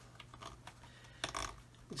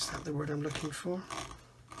 Is that the word I'm looking for?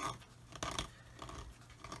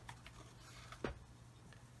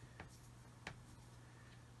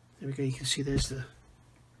 There we go. You can see there is a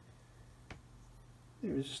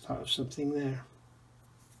start of something there.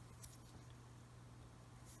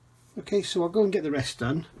 Okay, so I'll go and get the rest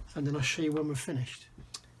done, and then I'll show you when we're finished.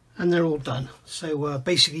 And they're all done. So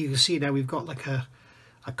basically you can see now we've got like a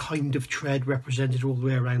kind of tread represented all the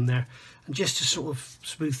way around there. And just to sort of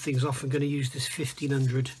smooth things off, I'm going to use this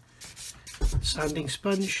 1500 sanding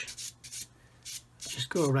sponge. Just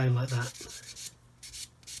go around like that.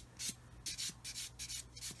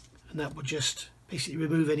 And that will just basically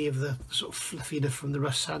remove any of the sort of fluffiness from the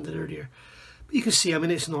rust sanded earlier. But you can see, I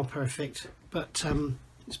mean, it's not perfect, but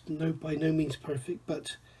it's by no means perfect,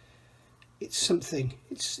 but it's something.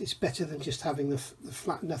 It's better than just having the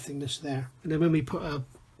flat nothingness there. And then when we put a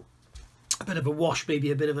bit of a wash,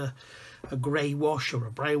 maybe a bit of a grey wash or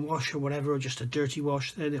a brown wash or whatever, or just a dirty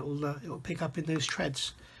wash, then it'll pick up in those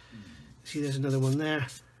treads. See, there's another one there.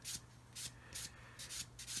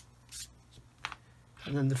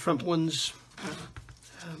 And then the front ones,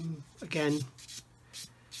 again,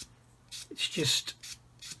 it's just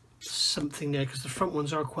something there, because the front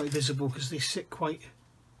ones are quite visible, because they sit quite,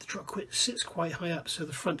 the truck sits quite high up, so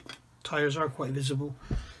the front tyres are quite visible.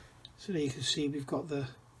 So there you can see we've got the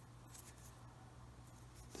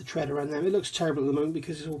the tread around there. It looks terrible at the moment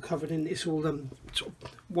because it's all covered in, it's all sort of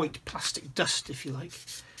white plastic dust, if you like,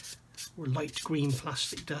 or light green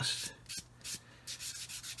plastic dust.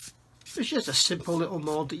 It's just a simple little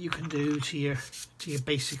mod that you can do to your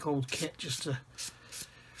basic old kit, just to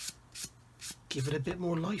give it a bit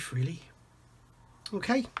more life, really.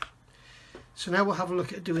 Okay, so now we'll have a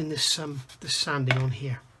look at doing this sanding on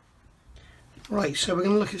here. Right, so we're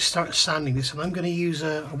going to look at start sanding this, and I'm going to use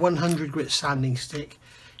a 100 grit sanding stick.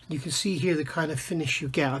 You can see here the kind of finish you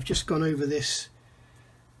get. I've just gone over this,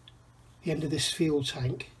 the end of this fuel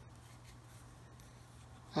tank,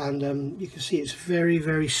 and you can see it's very,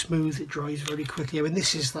 very smooth. It dries very quickly. I mean,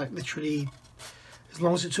 this is like literally, as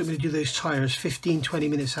long as it took me to do those tyres, 15-20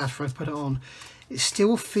 minutes after I put it on, it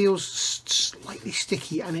still feels slightly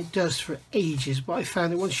sticky, and it does for ages, but I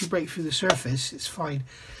found that once you break through the surface, it's fine.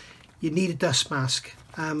 You need a dust mask.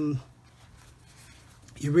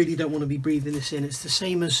 You really don't want to be breathing this in. It's the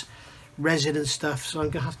same as resin and stuff, so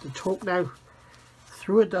I'm going to have to talk now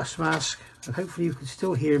through a dust mask, and hopefully you can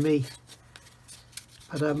still hear me.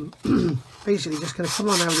 But basically just going to come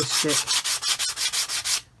on now with a stick,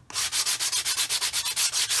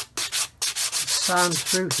 sand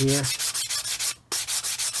through here.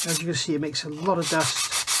 As you can see, it makes a lot of dust.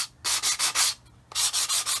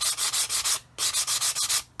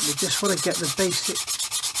 We just want to get the basic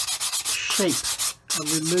shape and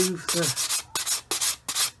remove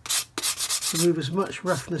as much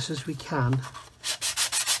roughness as we can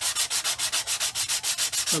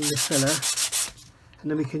from the filler, and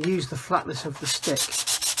then we can use the flatness of the stick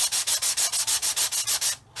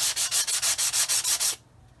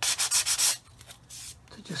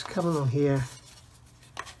to just come along here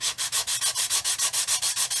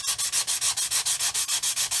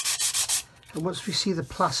and once we see the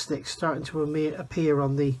plastic starting to appear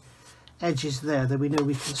on the edges there, then we know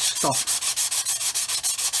we can stop.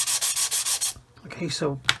 Okay,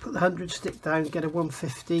 so put the 100 stick down, get a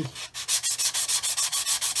 150.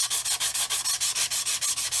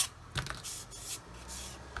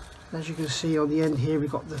 As you can see on the end here,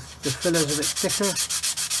 we've got the fillers a bit thicker.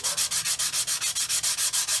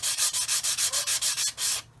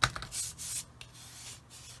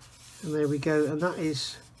 And there we go, and that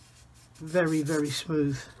is very, very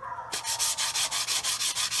smooth.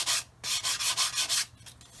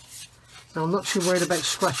 Now I'm not too worried about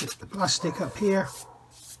scratching the plastic up here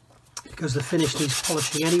because the finish needs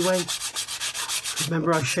polishing anyway.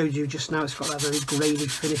 Remember I showed you just now, it's got that very grainy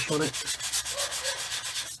finish on it.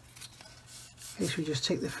 Okay, so we just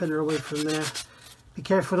take the filler away from there. Be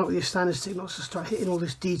careful not with your standard stick not to start hitting all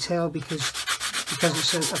this detail because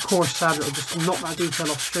it's a coarse sand, it'll just knock that detail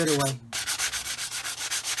off straight away.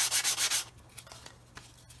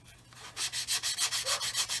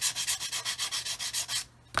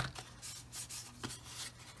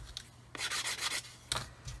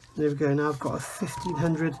 There we go, now I've got a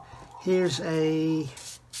 1500. Here's a,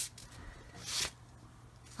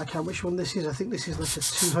 I can't which one this is, I think this is like a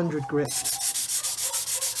 200 grit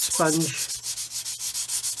sponge.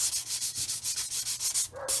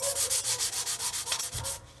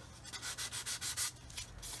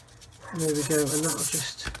 And there we go, and that'll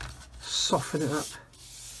just soften it up.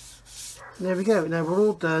 And there we go, now we're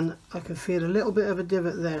all done. I can feel a little bit of a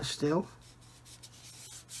divot there still.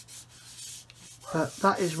 But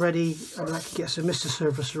that is ready, and I can get some Mr.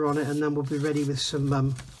 Surfacer on it, and then we'll be ready with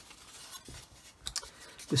some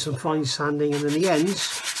fine sanding, and then the ends,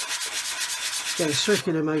 get a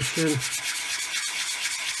circular motion,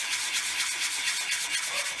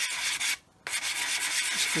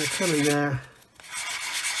 just going to come in there,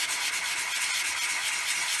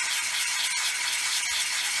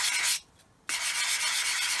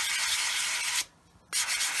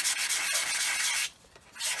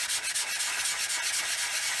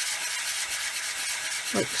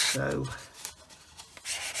 like so.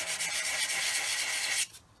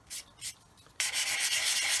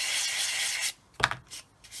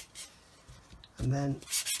 And then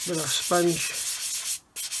with our sponge,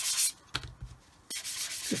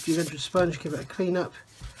 1500 sponge, give it a clean up,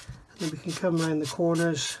 and then we can come around the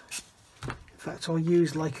corners. In fact, I'll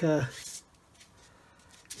use like this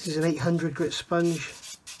is an 800 grit sponge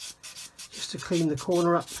just to clean the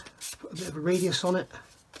corner up, put a bit of a radius on it,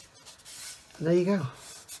 and there you go.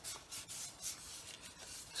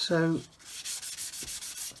 So,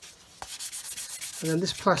 and then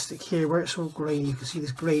this plastic here, where it's all grainy, you can see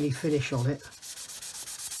this grainy finish on it.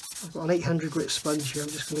 I've got an 800 grit sponge here, I'm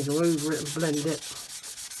just going to go over it and blend it,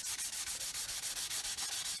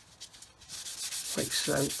 like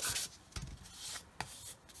so.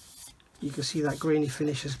 You can see that grainy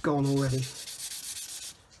finish has gone already.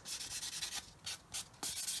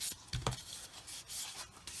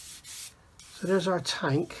 So there's our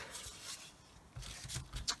tank,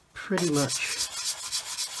 pretty much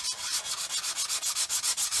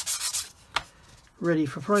ready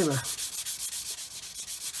for primer.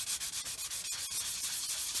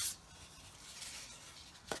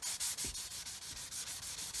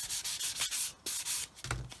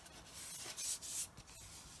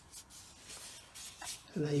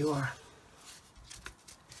 And there you are.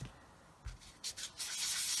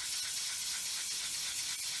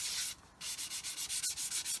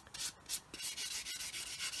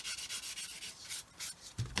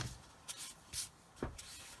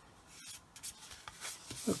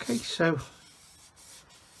 Okay, so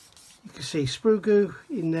you can see sprue goo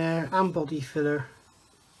in there and body filler,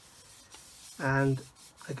 and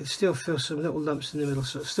I can still feel some little lumps in the middle,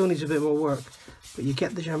 so it still needs a bit more work, but you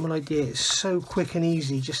get the general idea. It's so quick and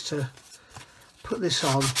easy just to put this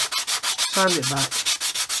on, sand it back,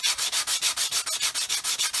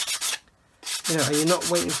 you know, and you're not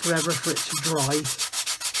waiting forever for it to dry,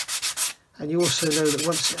 and you also know that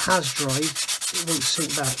once it has dried it won't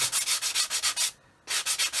sink back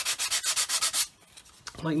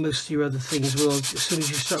like most of your other things will as soon as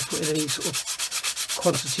you start putting any sort of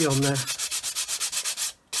quantity on there.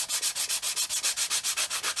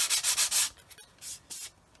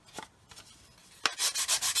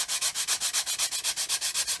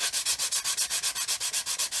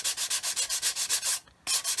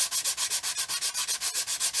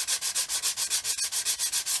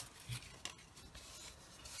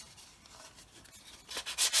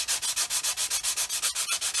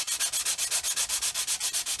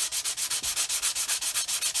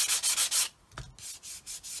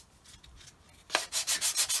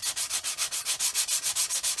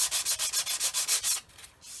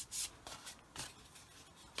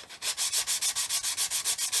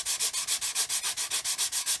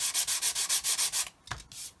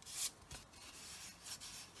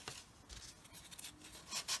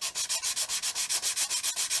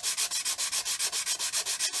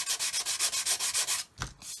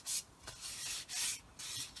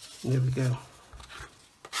 There we go.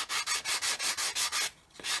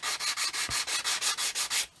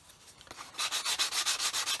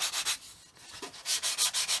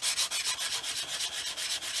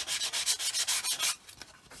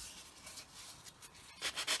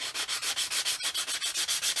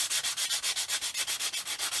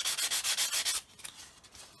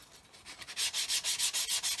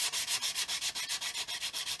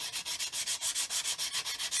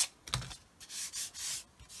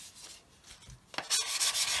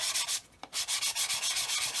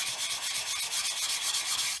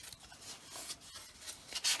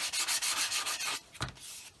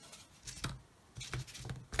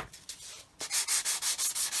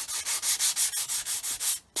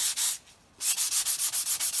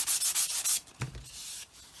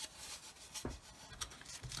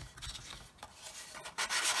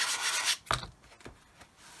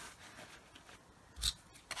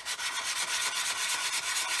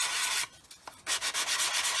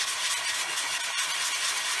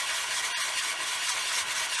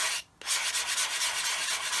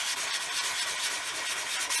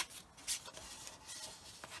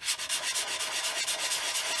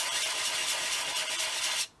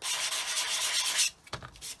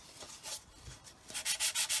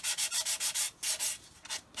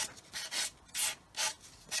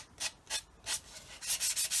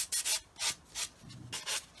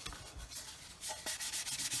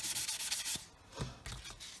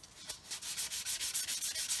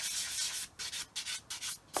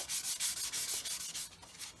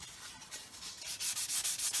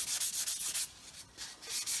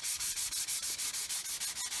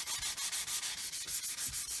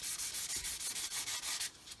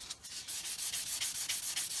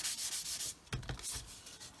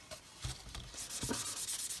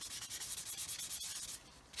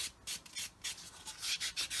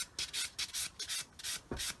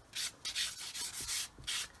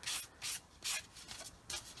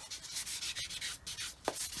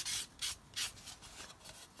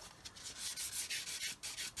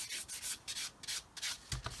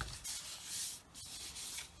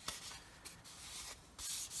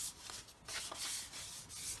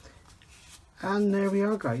 And there we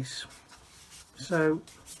are, guys. So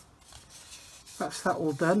that's that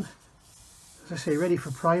all done. As I say, ready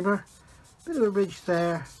for primer. Bit of a ridge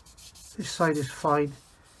there. This side is fine.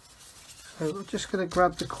 So I'm just going to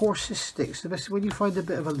grab the coarsest stick. So this, when you find a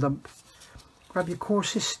bit of a lump, grab your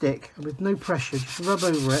coarsest stick and with no pressure, just rub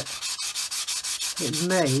over it. It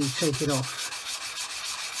may take it off.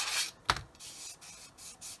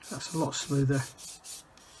 That's a lot smoother.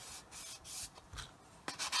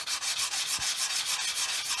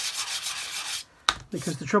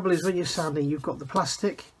 because the trouble is when you're sanding, you've got the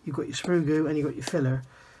plastic, you've got your sprue glue, and you've got your filler.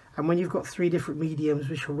 And when you've got 3 different mediums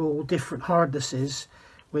which are all different hardnesses,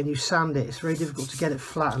 when you sand it, it's very difficult to get it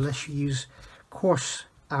flat unless you use coarse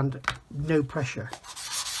and no pressure.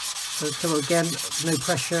 So again, no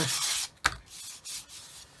pressure,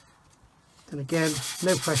 and again,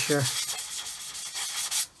 no pressure.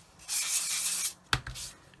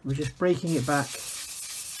 We're just breaking it back,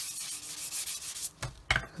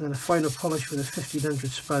 and then a final polish with a 1500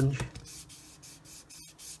 sponge.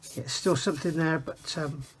 Yeah, it's still something there, but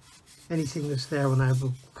anything that's there now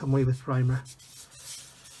will come away with primer.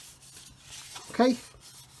 Okay,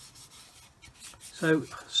 so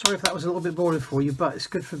sorry if that was a little bit boring for you, but it's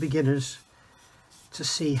good for beginners to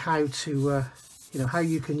see how to you know, how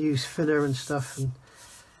you can use filler and stuff and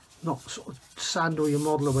not sort of sand all your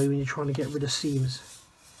model away when you're trying to get rid of seams.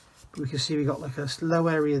 But we can see we got like a low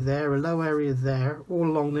area there, a low area there, all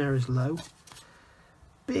along there is low,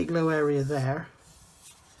 big low area there.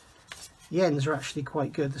 The ends are actually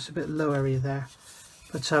quite good. There's a bit low area there,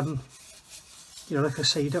 but you know, like I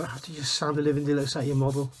say, you don't have to just sand the living daylights out your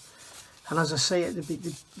model. And as I say,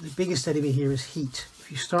 the biggest enemy here is heat.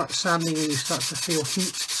 If you start sanding and you start to feel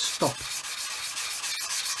heat, stop.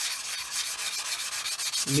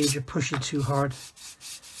 It means you're pushing too hard,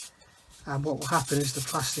 and what will happen is the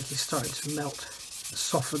plastic is starting to melt,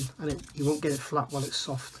 soften, and you won't get it flat while it's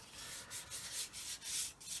soft.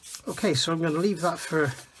 Okay, so I'm going to leave that for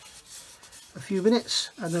a few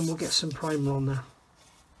minutes and then we'll get some primer on there.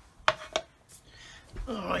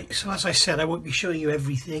 Alright, so as I said, I won't be showing you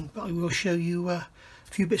everything, but I will show you a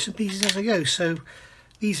few bits and pieces as I go. So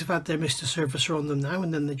these have had their Mr. Surfacer on them now,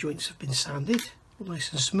 and then the joints have been sanded, all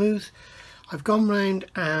nice and smooth. I've gone round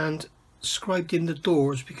and scribed in the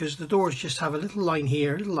doors, because the doors just have a little line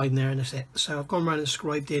here, a little line there, and that's it. So I've gone round and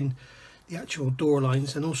scribed in the actual door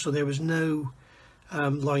lines, and also there was no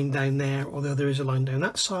line down there, although there is a line down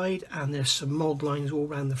that side, and there's some mold lines all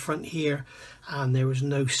around the front here, and there was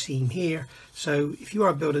no seam here. So if you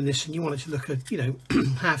are building this and you want it to look at, you know,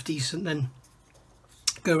 half decent, then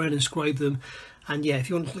go around and scribe them. And yeah, if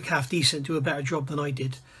you want it to look half decent, do a better job than I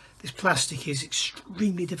did. This plastic is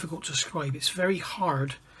extremely difficult to scribe. It's very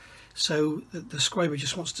hard, so the scriber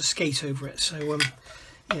just wants to skate over it. So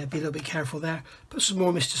yeah, be a little bit careful there. Put some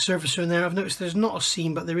more Mr. Surfacer in there. I've noticed there's not a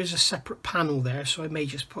seam, but there is a separate panel there, so I may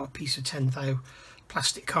just put a piece of 10 thou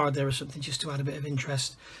plastic card there or something, just to add a bit of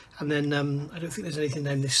interest. And then I don't think there's anything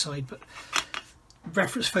down this side, but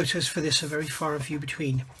reference photos for this are very far and few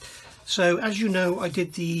between. So as you know, I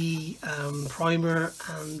did the primer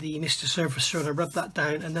and the Mr. Surfacer, and I rubbed that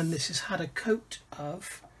down, and then this has had a coat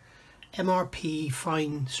of MRP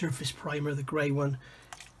Fine Surface Primer, the grey one,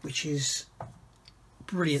 which is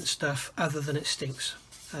brilliant stuff, other than it stinks,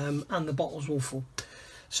 and the bottle's awful.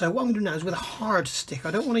 So what I'm going to do now is with a hard stick,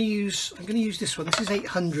 I don't want to use, I'm going to use this one. This is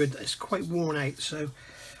 800, it's quite worn out, so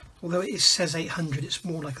although it says 800, it's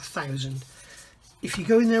more like 1000. If you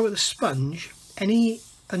go in there with a sponge, any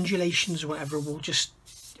undulations or whatever will just,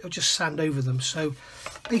 it'll just sand over them. So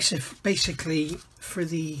basically, for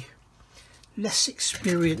the less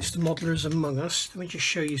experienced modelers among us, let me just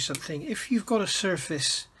show you something. If you've got a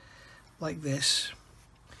surface like this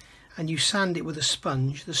and you sand it with a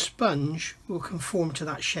sponge, the sponge will conform to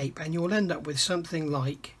that shape and you'll end up with something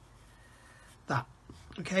like that,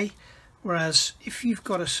 okay? Whereas if you've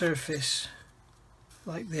got a surface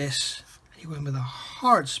like this and you go in with a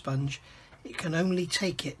hard sponge, it can only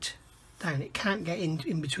take it down. It can't get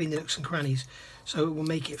in between the nooks and crannies, so it will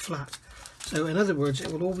make it flat. So in other words,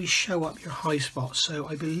 it will always show up your high spots. So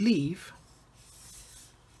I believe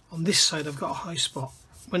on this side I've got a high spot.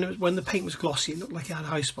 When the paint was glossy, it looked like it had a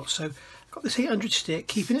high spot. So I've got this 800 stick,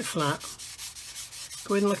 keeping it flat,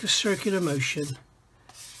 going like a circular motion.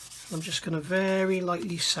 I'm just going to very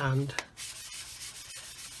lightly sand.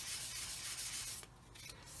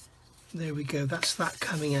 There we go, that's that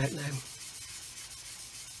coming out now.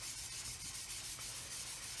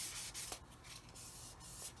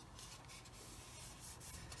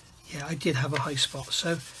 Yeah, I did have a high spot,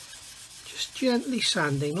 so just gently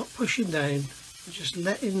sanding, not pushing down, just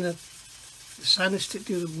letting the sanding stick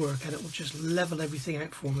do the work, and it will just level everything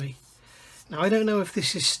out for me. Now I don't know if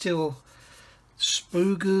this is still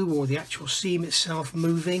sprue glue or the actual seam itself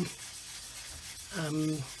moving.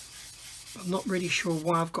 I'm not really sure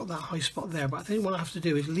why I've got that high spot there, but I think what I have to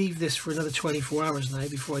do is leave this for another 24 hours now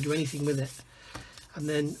before I do anything with it. And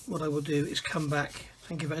then what I will do is come back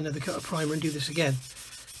and give it another coat of primer and do this again.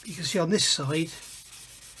 You can see on this side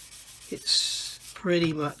it's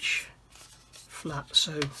pretty much flat,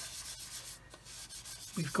 so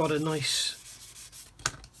we've got a nice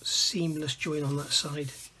seamless join on that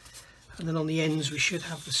side. and then on the ends we should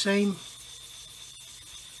have the same.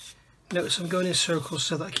 Notice I'm going in circles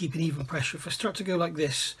so that I keep an even pressure. If I start to go like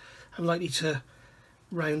this, I'm likely to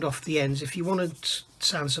round off the ends. If you want to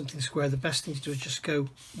sand something square, the best thing to do is just go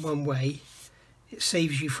one way. It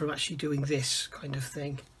saves you from actually doing this kind of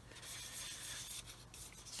thing.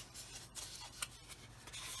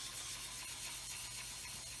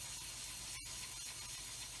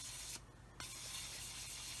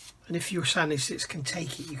 And if your sanding sticks can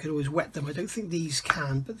take it, you could always wet them. I don't think these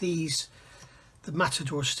can, but these, the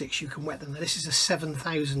Matador sticks, you can wet them. Now this is a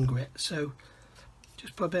 7000 grit, so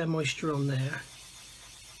just put a bit of moisture on there.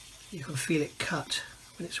 You can feel it cut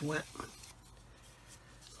when it's wet.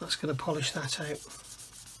 That's going to polish that out.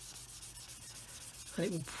 And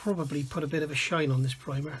it will probably put a bit of a shine on this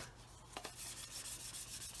primer.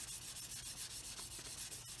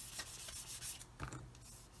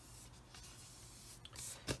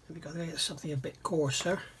 We've got to get something a bit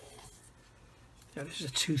coarser. Now this is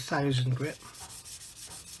a 2000 grit.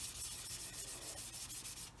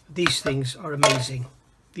 These things are amazing.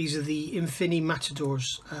 These are the Infini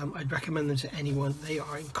Matadors. I'd recommend them to anyone. They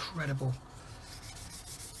are incredible.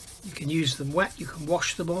 You can use them wet, you can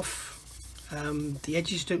wash them off. The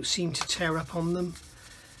edges don't seem to tear up on them.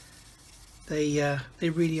 They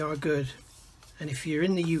really are good. And if you're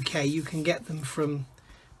in the UK, you can get them from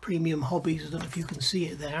Premium Hobbies. I don't know if you can see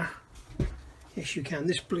it there. Yes, you can.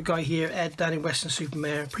 This guy here, Ed, down in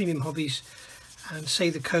Weston-super-Mare, Premium Hobbies, and say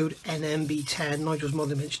the code NMB10, Nigel's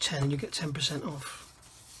Modeling Bench 10, and you get 10% off.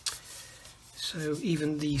 So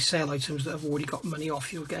even the sale items that have already got money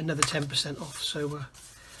off, you'll get another 10% off. So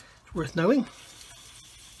it's worth knowing.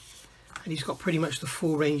 And he's got pretty much the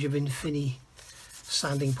full range of Infini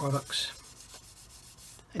sanding products.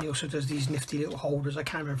 And he also does these nifty little holders. I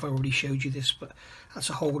can't remember if I already showed you this, but that's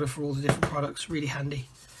a holder for all the different products. Really handy.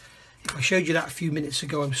 If I showed you that a few minutes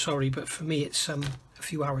ago, I'm sorry, but for me it's a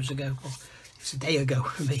few hours ago. Well, it's a day ago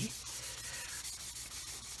for me.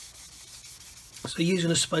 So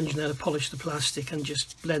using a sponge now to polish the plastic and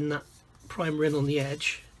just blend that primer in on the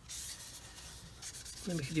edge.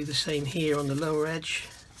 Then we can do the same here on the lower edge.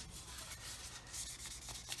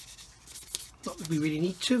 Not that we really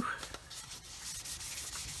need to.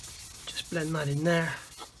 Just blend that in there.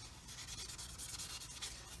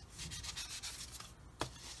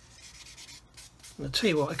 And I'll tell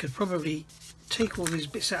you what, I could probably take all these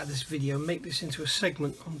bits out of this video and make this into a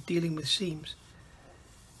segment on dealing with seams.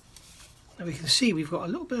 Now we can see we've got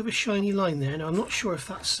a little bit of a shiny line there. Now I'm not sure if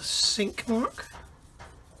that's a sink mark.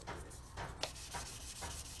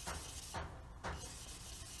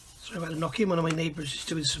 Sorry about the knocking, one of my neighbours is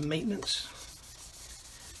doing some maintenance.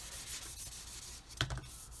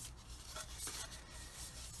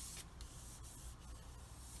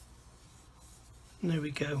 And there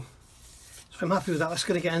we go. So I'm happy with that. Let's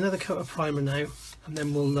going to get another coat of primer now, and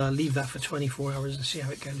then we'll leave that for 24 hours and see how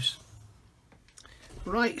it goes.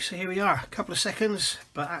 Right, so here we are, a couple of seconds,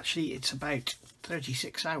 but actually it's about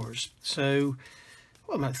 36 hours. So,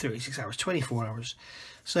 well, about 36 hours, 24 hours.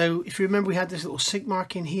 So if you remember, we had this little sink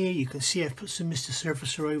mark in here. You can see I've put some Mr.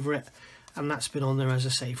 Surfacer over it, and that's been on there, as I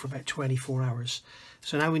say, for about 24 hours.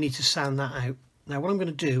 So now we need to sand that out. Now what I'm going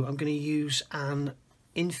to do, I'm going to use an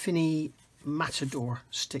Infini Matador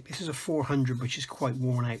stick. This is a 400, which is quite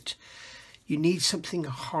worn out. You need something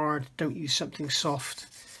hard, don't use something soft.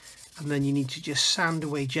 And then you need to just sand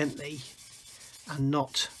away gently and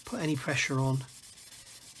not put any pressure on.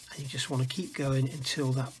 And you just want to keep going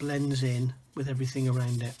until that blends in with everything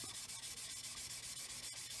around it.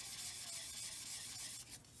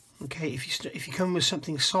 Okay, if you come with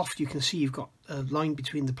something soft, you can see you've got a line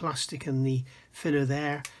between the plastic and the filler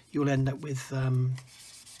there. You'll end up with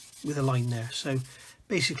a line there. So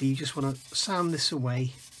basically you just want to sand this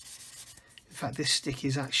away. In fact, this stick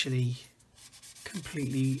is actually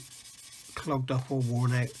completely clogged up or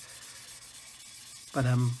worn out, but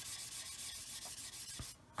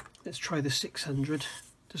let's try the 600.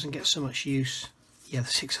 Doesn't get so much use. Yeah, the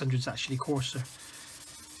 600 is actually coarser.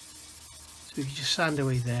 So we can just sand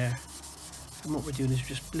away there, and what we're doing is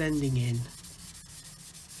just blending in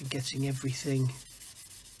and getting everything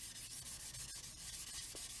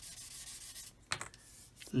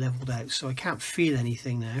leveled out. So I can't feel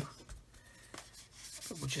anything now,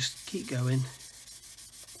 but we'll just keep going.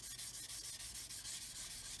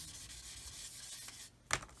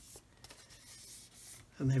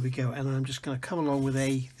 And there we go, and I'm just going to come along with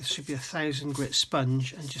this should be a 1000 grit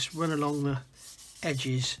sponge, and just run along the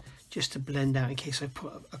edges just to blend out in case I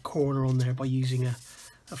put a corner on there by using a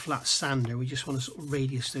flat sander. We just want to sort of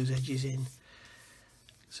radius those edges in.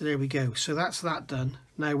 So there we go, so that's that done.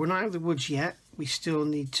 Now we're not out of the woods yet. we've still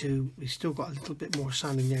got a little bit more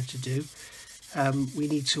sanding there to do. We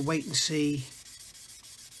need to wait and see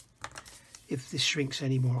if this shrinks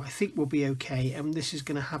anymore. I think we'll be okay, and this is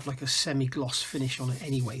going to have like a semi-gloss finish on it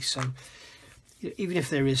anyway, so even if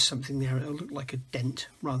there is something there, it'll look like a dent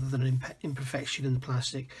rather than an imperfection in the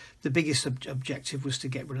plastic. The biggest objective was to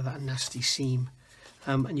get rid of that nasty seam,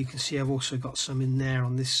 and you can see I've also got some in there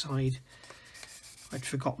on this side. I'd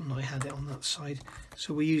forgotten I had it on that side,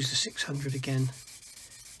 so we'll use the 600 again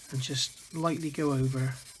and just lightly go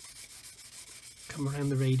over, come around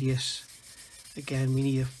the radius. Again, we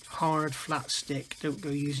need a hard flat stick, don't go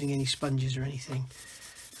using any sponges or anything,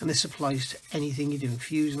 and this applies to anything you're doing,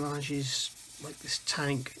 fuselages, like this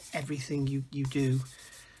tank, everything you do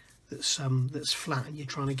that's flat and you're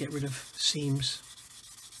trying to get rid of seams.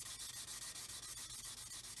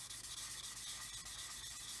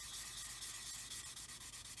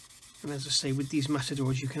 And as I say, with these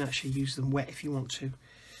Matadors you can actually use them wet if you want to.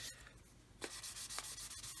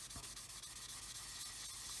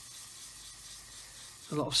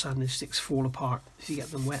 A lot of sanding sticks fall apart if you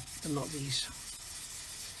get them wet, but not these.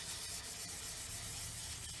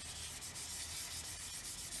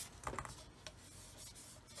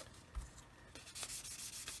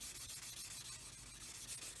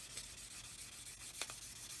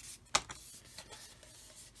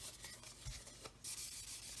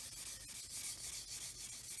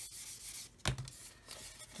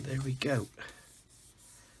 There we go.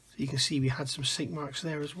 So you can see we had some sink marks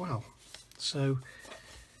there as well. So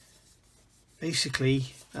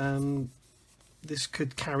basically this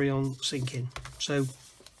could carry on sinking, so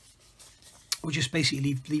we'll just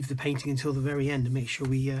basically leave the painting until the very end and make sure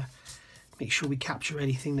we capture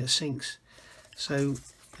anything that sinks. So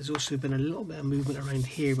there's also been a little bit of movement around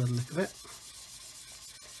here by the look of it,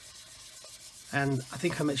 and I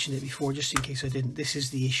think I mentioned it before, just in case I didn't, this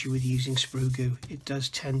is the issue with using sprue goo. It does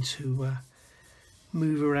tend to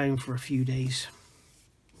move around for a few days.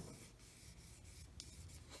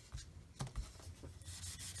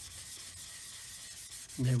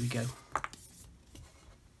 There we go.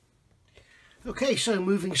 Okay, so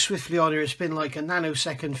moving swiftly on here, it's been like a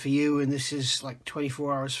nanosecond for you and this is like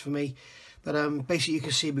 24 hours for me, but basically you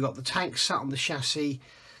can see we've got the tank sat on the chassis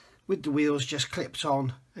with the wheels just clipped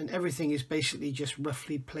on, and everything is basically just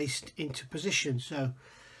roughly placed into position, so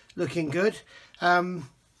looking good. Talk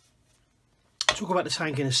about the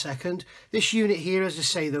tank in a second. This unit here, as I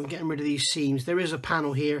say, though, I'm getting rid of these seams. There is a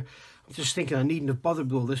panel here. I'm just thinking I needn't have bothered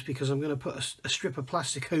with all this because I'm going to put a strip of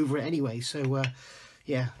plastic over it anyway, so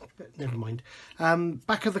yeah, but never mind.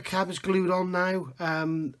 Back of the cab is glued on now.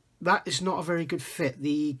 That is not a very good fit.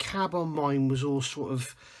 The cab on mine was all sort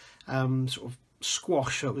of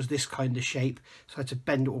squash, so it was this kind of shape, so I had to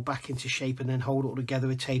bend it all back into shape and then hold it all together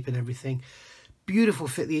with tape and everything. Beautiful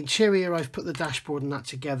fit. The interior, I've put the dashboard and that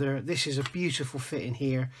together. This is a beautiful fit in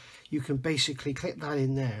here. You can basically clip that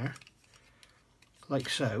in there like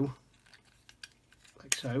so,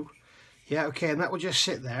 yeah, okay, and that will just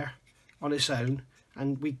sit there on its own,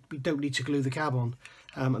 and we don't need to glue the cab on,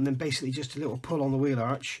 and then basically just a little pull on the wheel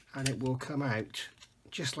arch and it will come out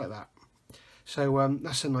just like that. So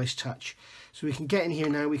that's a nice touch. So we can get in here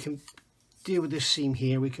now, we can deal with this seam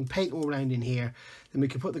here, we can paint all around in here, then we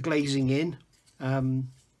can put the glazing in. In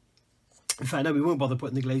fact, no, we won't bother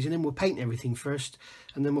putting the glazing in, we'll paint everything first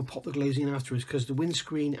and then we'll pop the glazing in afterwards, because the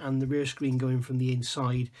windscreen and the rear screen going from the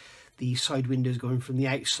inside, the side windows going from the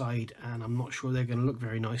outside, and I'm not sure they're going to look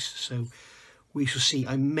very nice, so we shall see.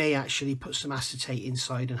 I may actually put some acetate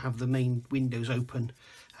inside and have the main windows open,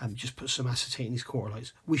 just put some acetate in these quarter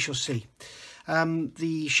lights. We shall see.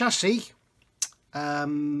 The chassis,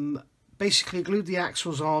 basically glued the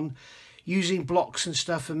axles on using blocks and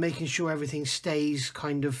stuff and making sure everything stays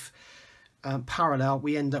kind of parallel.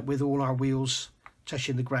 We end up with all our wheels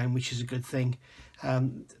touching the ground, which is a good thing.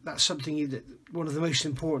 That's something one of the most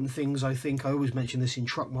important things, I think. I always mention this in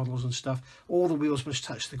truck models and stuff. All the wheels must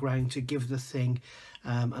touch the ground to give the thing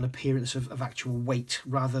an appearance of actual weight,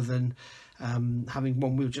 rather than having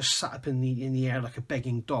one wheel just sat up in the air like a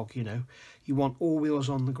begging dog. You know, you want all wheels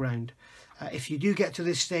on the ground. If you do get to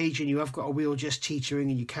this stage and you have got a wheel just teetering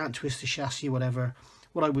and you can't twist the chassis or whatever,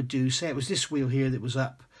 what I would do, say it was this wheel here that was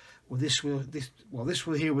up, or this wheel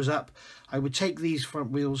here was up, I would take these front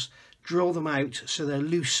wheels, drill them out so they're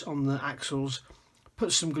loose on the axles,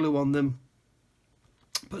 put some glue on them,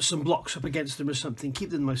 put some blocks up against them or something, keep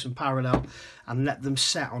them nice and parallel, and let them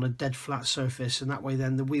set on a dead flat surface, and that way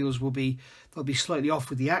then the wheels they'll be slightly off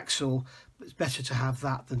with the axle, but it's better to have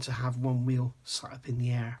that than to have one wheel sat up in the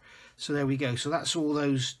air. So there we go. So that's all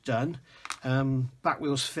those done. Back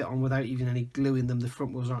wheels fit on without even any glue in them. The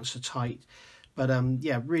front wheels aren't so tight, but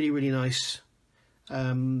yeah, really nice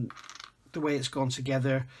the way it's gone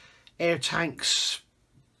together. Air tanks,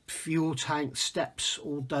 fuel tank, steps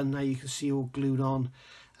all done now, you can see all glued on.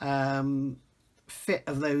 Fit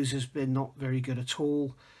of those has been not very good at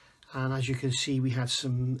all, and as you can see we had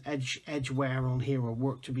some edge wear on here, or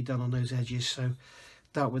work to be done on those edges, so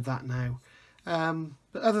dealt with that now.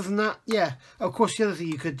 But other than that, yeah, of course the other thing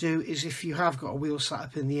you could do is, if you have got a wheel sat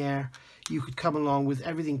up in the air, you could come along with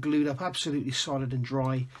everything glued up absolutely solid and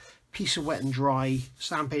dry, piece of wet and dry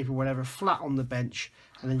sandpaper, whatever, flat on the bench,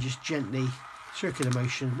 and then just gently circular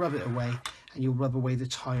motion rub it away, and you'll rub away the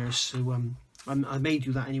tires. So I may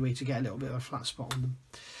do that anyway to get a little bit of a flat spot on them.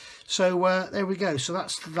 So there we go. So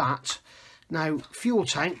that's that. Now fuel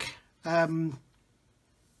tank, as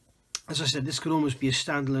I said, this could almost be a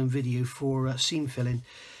standalone video for seam filling.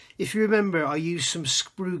 If you remember, I used some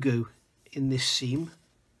sprue goo in this seam,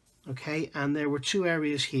 okay, and there were two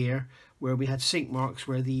areas here where we had sink marks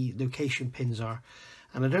where the location pins are,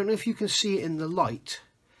 and I don't know if you can see it in the light,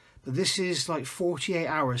 but this is like 48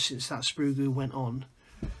 hours since that sprue goo went on.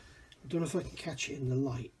 I don't know if I can catch it in the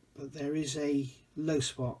light, but there is a low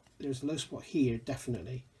spot. There's a low spot here,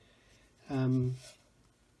 definitely. I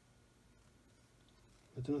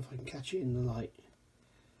don't know if I can catch it in the light,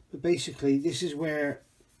 but basically this is where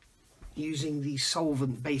using these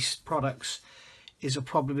solvent based products is a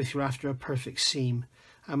problem if you're after a perfect seam.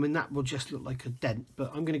 I mean, that will just look like a dent,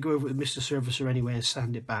 but I'm going to go over it with Mr. Surfacer anyway and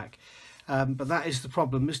sand it back. But that is the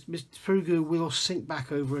problem. Mr. Sprue goo will sink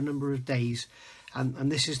back over a number of days,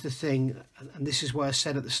 and this is the thing, and this is why I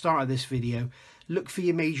said at the start of this video, look for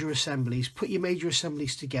your major assemblies, put your major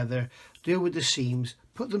assemblies together, deal with the seams,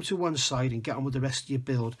 put them to one side and get on with the rest of your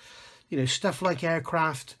build. You know, stuff like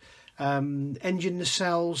aircraft, engine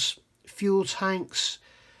nacelles, fuel tanks,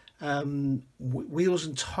 wheels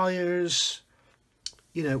and tires,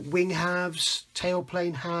 you know, wing halves,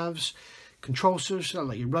 tailplane halves, control surfaces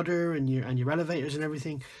like your rudder and your elevators and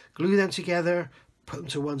everything. Glue them together, put them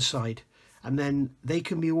to one side, and then they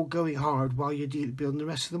can be all going hard while you're building the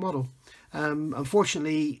rest of the model.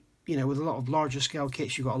 Unfortunately, you know, with a lot of larger scale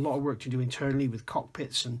kits, you've got a lot of work to do internally with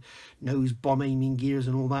cockpits and nose bomb aiming gears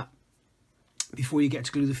and all that before you get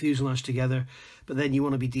to glue the fuselage together. But then you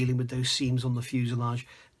want to be dealing with those seams on the fuselage,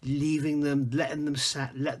 leaving them, letting them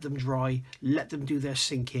set, let them dry, let them do their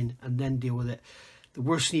sinking, and then deal with it. The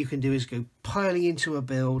worst thing you can do is go piling into a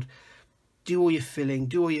build, do all your filling,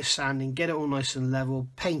 do all your sanding, get it all nice and level,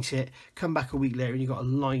 paint it, come back a week later and you've got a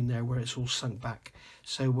line there where it's all sunk back.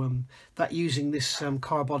 So that using this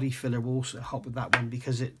car body filler will also help with that one,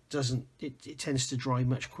 because it doesn't, it tends to dry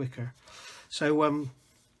much quicker. So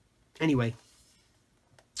anyway,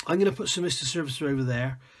 I'm going to put some Mr. Surfacer over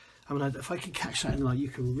there. I mean, if I can catch that in light, you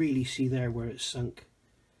can really see there where it's sunk.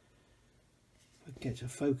 If I can get to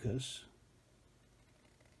focus.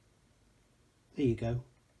 There you go.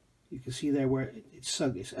 You can see there where it's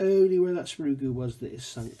sunk. It's only where that sprue goo was that is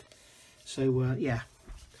sunk. So yeah.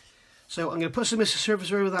 So I'm going to put some Mr.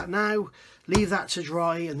 Surfacer over that now, leave that to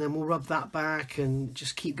dry, and then we'll rub that back and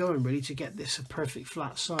just keep going really to get this a perfect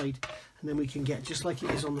flat side. And then we can get, just like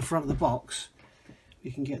it is on the front of the box,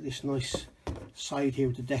 we can get this nice side here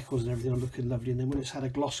with the decals and everything looking lovely. And then when it's had a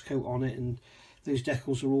gloss coat on it and those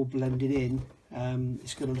decals are all blended in,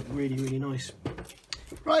 it's going to look really, really nice.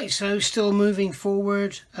 Right, so still moving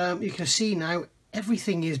forward, you can see now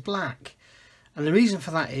everything is black, and the reason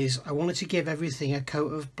for that is I wanted to give everything a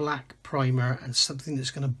coat of black primer and something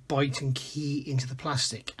that's going to bite and key into the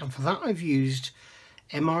plastic, and for that I've used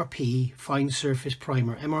MRP Fine Surface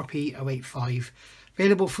Primer, MRP 085,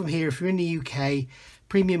 available from here if you're in the UK,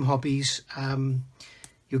 Premium Hobbies.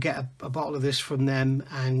 You'll get a bottle of this from them,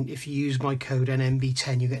 and if you use my code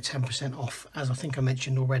NMB10 you get 10% off, as I think I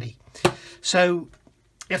mentioned already. So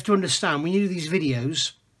you have to understand, when you do these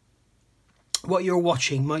videos, what you're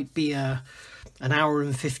watching might be an hour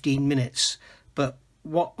and 15 minutes, but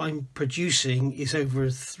what I'm producing is over,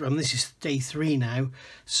 this is day 3 now,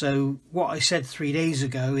 so what I said 3 days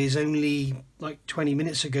ago is only like 20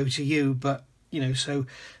 minutes ago to you, but you know, so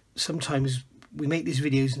sometimes we make these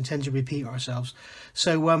videos and tend to repeat ourselves.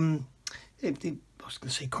 So I was going to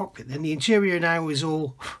say cockpit then. The interior now is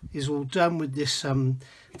all done with this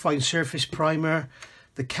fine surface primer.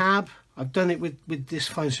 The cab, I've done it with this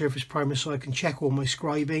fine surface primer so I can check all my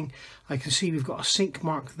scribing. I can see we've got a sink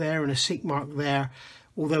mark there and a sink mark there,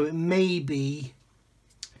 although it may be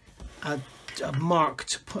a mark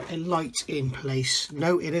to put a light in place.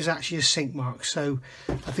 No, it is actually a sink mark, so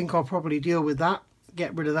I think I'll probably deal with that,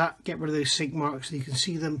 get rid of that, get rid of those sink marks. So you can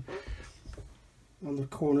see them on the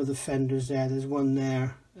corner of the fenders there. There's one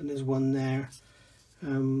there and there's one there.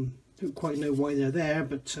 Don't quite know why they're there,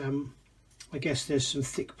 but I guess there's some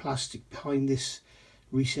thick plastic behind this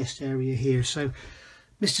recessed area here. So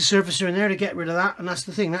Mr. Surfacer in there to get rid of that, and that's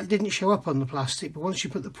the thing, that didn't show up on the plastic, but once you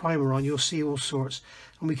put the primer on you'll see all sorts.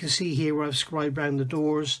 And we can see here where I've scribed around the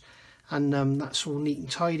doors, and that's all neat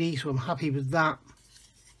and tidy, so I'm happy with that.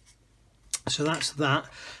 So that's that.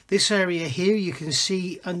 This area here, you can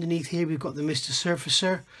see underneath here we've got the Mr.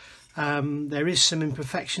 Surfacer. There is some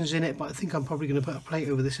imperfections in it, but I think I'm probably going to put a plate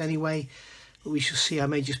over this anyway. But we shall see. I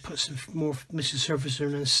may just put some more Mr. Surfacer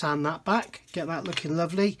and then sand that back, get that looking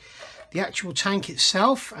lovely. The actual tank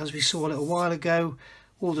itself, as we saw a little while ago,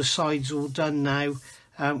 all the sides all done now.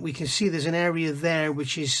 We can see there's an area there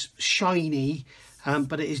which is shiny,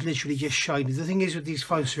 but it is literally just shiny. The thing is with these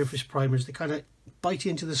fine surface primers, they kind of bite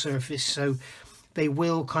into the surface, so they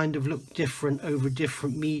will kind of look different over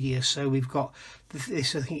different media. So we've got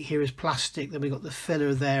this, I think here is plastic, then we've got the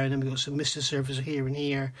filler there, and then we've got some Mr. Surfacer here and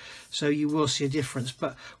here, so you will see a difference.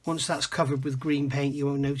 But once that's covered with green paint you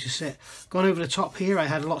won't notice it. Gone over the top here, I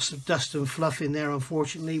had lots of dust and fluff in there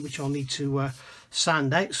unfortunately, which I'll need to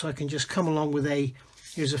sand out, so I can just come along with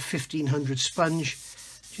here's a 1500 sponge,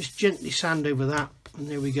 just gently sand over that, and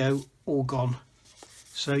there we go, all gone.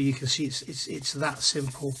 So you can see it's that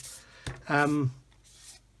simple. And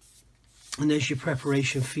there's your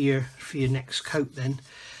preparation for your next coat then.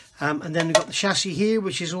 And then we've got the chassis here,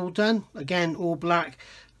 which is all done, again all black.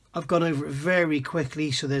 I've gone over it very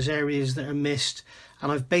quickly, so there's areas that are missed,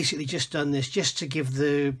 and I've basically just done this just to give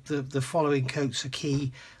the following coats a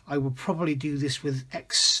key. I will probably do this with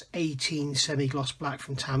X18 semi-gloss black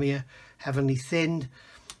from Tamiya, heavily thinned.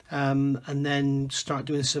 And then start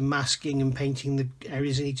doing some masking and painting the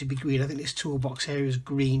areas that need to be green. I think this toolbox area is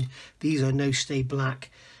green. These are no stay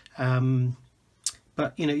black.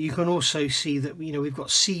 But you know, you can also see that, you know, we've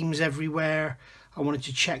got seams everywhere. I wanted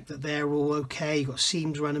to check that they're all okay. You've got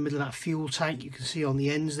seams around the middle of that fuel tank. You can see on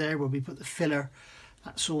the ends there where we put the filler.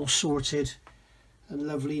 That's all sorted and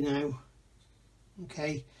lovely now.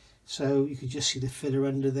 Okay, so you can just see the filler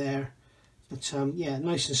under there. But yeah,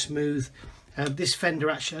 nice and smooth. This fender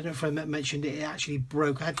actually, I don't know if I mentioned it, it actually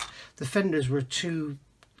broke. The fenders were too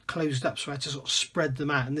closed up, so I had to sort of spread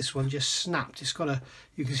them out, and this one just snapped. It's got a,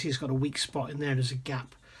 you can see it's got a weak spot in there, there's a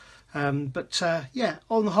gap. But yeah,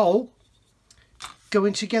 on the whole,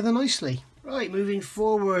 going together nicely. Right, moving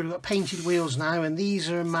forward, we've got painted wheels now, and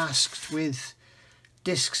these are masked with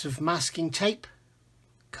discs of masking tape,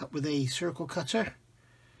 cut with a circle cutter.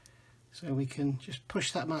 So we can just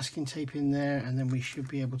push that masking tape in there, and then we should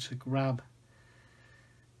be able to grab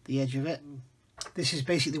the edge of it. This is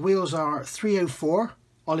basically, the wheels are 304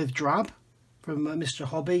 olive drab from Mr.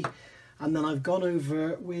 Hobby, and then I've gone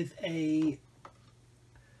over with a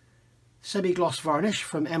semi-gloss varnish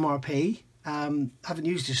from MRP. Haven't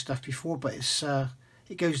used this stuff before, but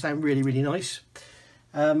it goes down really, really nice.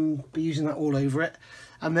 Be using that all over it.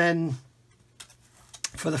 And then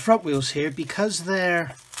for the front wheels here, because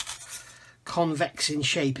they're convex in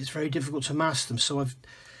shape, it's very difficult to mask them, so I've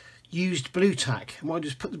used blue tack. I might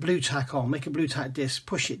just put the blue tack on, make a blue tack disc,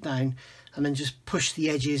 push it down, and then just push the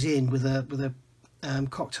edges in with a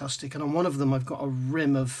cocktail stick. And on one of them I've got a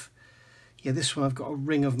rim of, yeah, this one I've got a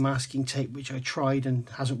ring of masking tape, which I tried and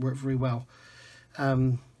hasn't worked very well.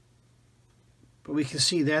 But we can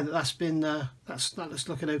see there that that's been that's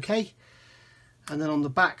looking okay. And then on the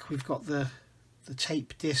back we've got the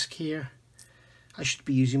tape disc here. I should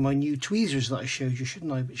be using my new tweezers that I showed you,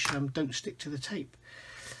 shouldn't I, which don't stick to the tape.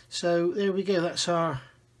 So there we go, that's our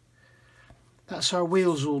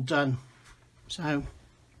wheels all done. So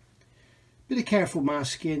bit of careful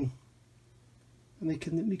masking, and we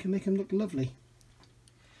can make them look lovely.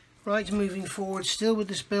 Right, moving forward still with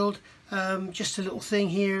this build, just a little thing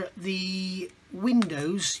here. The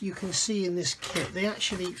windows you can see in this kit, they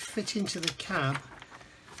actually fit into the cab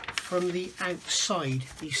from the outside,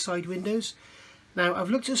 these side windows. Now I've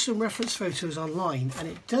looked at some reference photos online, and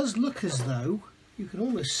it does look as though, you can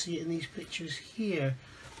almost see it in these pictures here,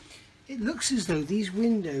 it looks as though these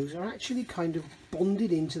windows are actually kind of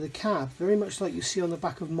bonded into the cab, very much like you see on the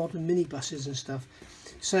back of modern minibuses and stuff.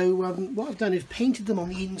 So what I've done is painted them on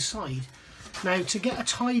the inside. Now to get a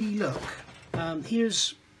tidy look,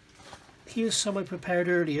 here's some I prepared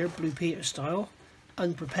earlier, Blue Peter style,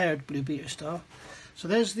 unprepared Blue Peter style. So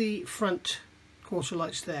there's the front quarter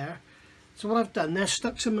lights there. So what I've done, they're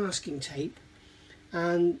stuck to masking tape,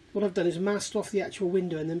 and what I've done is masked off the actual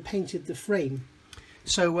window and then painted the frame.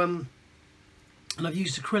 So and I've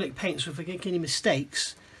used acrylic paint, so if I get any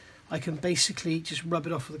mistakes I can basically just rub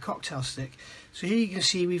it off with a cocktail stick. So here you can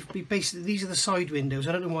see we basically, these are the side windows.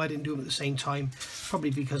 I don't know why I didn't do them at the same time, probably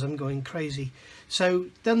because I'm going crazy. So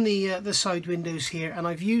done the side windows here, and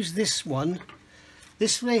I've used this one,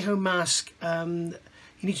 this Vallejo mask.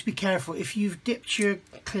 you need to be careful. If you've dipped your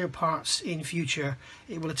clear parts in future,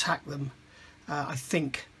 it will attack them, I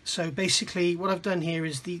think. So basically what I've done here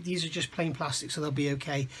is these are just plain plastic, so they'll be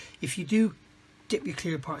okay. If you do dip your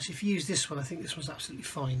clear parts, if you use this one, I think this one's absolutely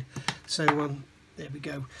fine. So there we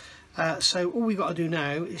go. So all we've got to do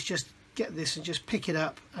now is just get this and just pick it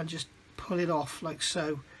up and just pull it off like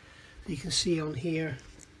so. You can see on here,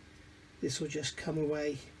 this will just come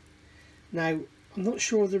away. Now I'm not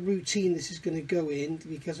sure of the routine this is going to go in,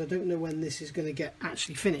 because I don't know when this is going to get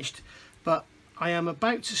actually finished, but I am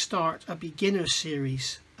about to start a beginner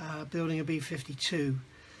series building a B-52.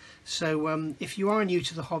 So if you are new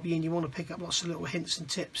to the hobby and you want to pick up lots of little hints and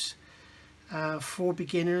tips for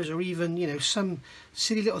beginners, or even, you know, some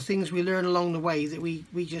silly little things we learn along the way that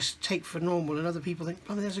we just take for normal, and other people think,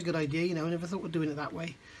 oh, that's a good idea, you know, I never thought we'd doing it that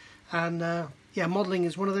way. And yeah, modelling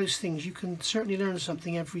is one of those things you can certainly learn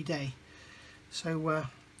something every day. So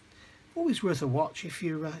always worth a watch if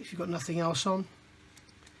you've got nothing else on.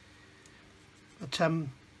 But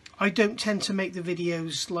I don't tend to make the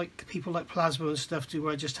videos like people like Plasma and stuff do,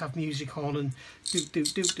 where I just have music on and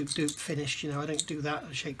doop finished. You know, I don't do that.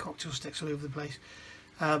 I shake cocktail sticks all over the place.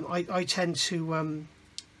 I tend to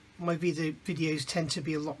my videos tend to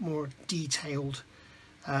be a lot more detailed.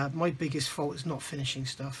 My biggest fault is not finishing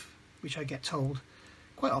stuff, which I get told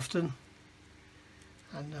quite often.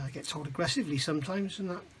 And I get told aggressively sometimes, and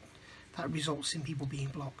that results in people being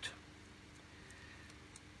blocked.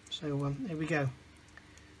 So there we go.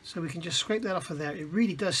 So we can just scrape that off of there. It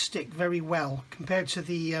really does stick very well compared to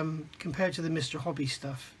the Mr. Hobby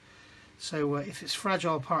stuff. So if it's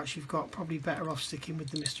fragile parts you've got, probably better off sticking with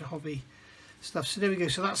the Mr. Hobby stuff. So there we go.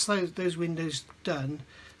 So that's those windows done.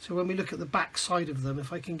 So when we look at the back side of them,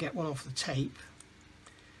 if I can get one off the tape,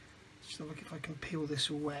 just look if I can peel this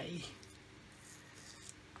away.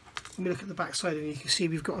 When we look at the back side of it, you can see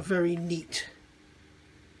we've got a very neat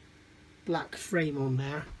black frame on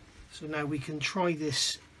there. So now we can try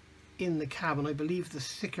this in the cab, and I believe the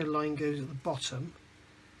thicker line goes at the bottom.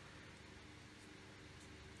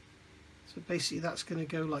 So basically that's going to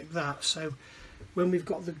go like that. So when we've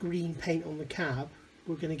got the green paint on the cab,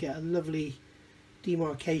 we're going to get a lovely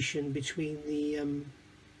demarcation between the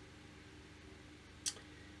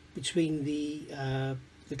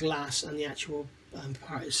glass and the actual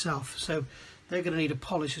part itself. So they're going to need a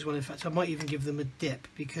polish as well. In fact, I might even give them a dip,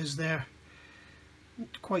 because they're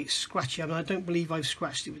quite scratchy. I mean, I don't believe I've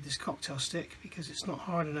scratched it with this cocktail stick because it's not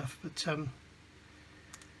hard enough, but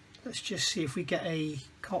let's just see if we get a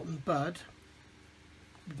cotton bud,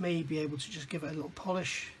 we may be able to just give it a little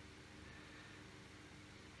polish.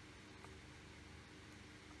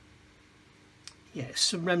 Yeah,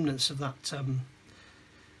 some remnants of that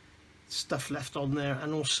stuff left on there,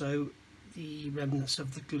 and also the remnants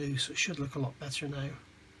of the glue, so it should look a lot better now.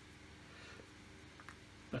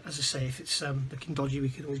 But as I say, if it's looking dodgy, we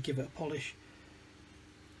can always give it a polish.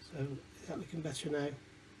 So is that looking better now?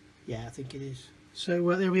 Yeah, I think it is.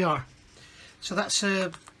 So there we are. So that's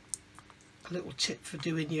a little tip for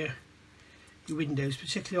doing your windows,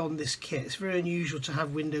 particularly on this kit. It's very unusual to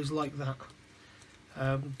have windows like that.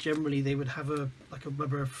 Generally they would have like a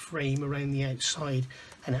rubber frame around the outside,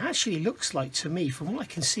 and it actually looks like, to me, from what I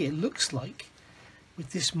can see, it looks like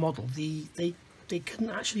with this model they couldn't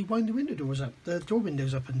actually wind the window doors up, the door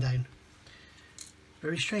windows up and down.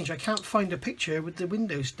 Very strange. I can't find a picture with the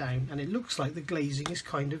windows down, and it looks like the glazing is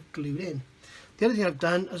kind of glued in. The other thing I've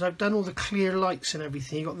done is I've done all the clear lights and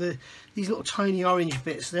everything. You've got these little tiny orange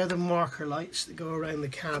bits. They're the marker lights that go around the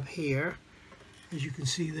cab here, as you can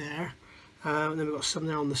see there. And then we've got some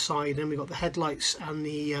there on the side, and we've got the headlights and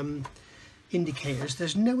the indicators.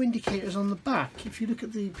 There's no indicators on the back. If you look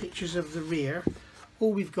at the pictures of the rear,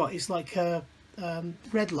 all we've got is like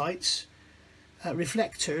red lights,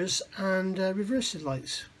 reflectors, and reversing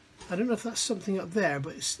lights. I don't know if that's something up there,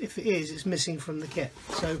 but if it is, it's missing from the kit.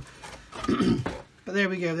 So but there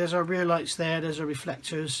we go. There's our rear lights there, there's our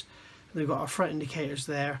reflectors, and we've got our front indicators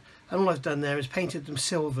there. And all I've done there is painted them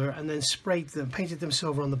silver, and then painted them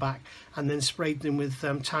silver on the back, and then sprayed them with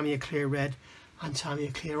Tamiya Clear Red and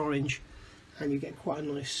Tamiya Clear Orange, and you get quite a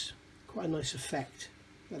nice effect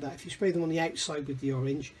like that. If you spray them on the outside with the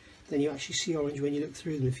orange, then you actually see orange when you look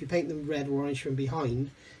through them. If you paint them red or orange from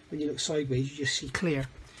behind, when you look sideways, you just see clear.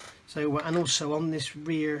 So and also on this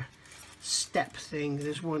rear step thing,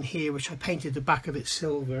 there's one here which I painted the back of it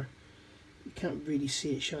silver. You can't really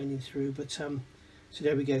see it shining through, but so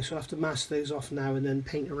there we go. So I have to mask those off now and then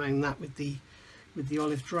paint around that with the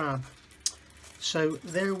olive drab. So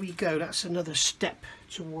there we go. That's another step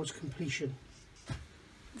towards completion.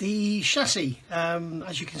 The chassis,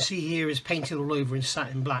 as you can see here, is painted all over in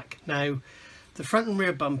satin black. Now the front and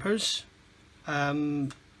rear bumpers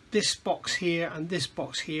This box here and this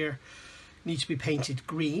box here need to be painted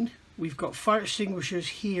green. We've got fire extinguishers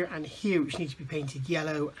here and here which need to be painted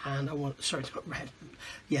yellow, and I want, sorry, not red,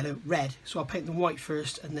 yellow, red. So I'll paint them white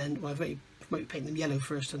first, and then, well, I might paint them yellow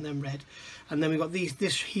first and then red. And then we've got these,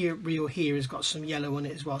 this here, reel here has got some yellow on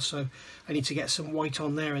it as well, so I need to get some white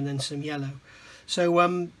on there and then some yellow.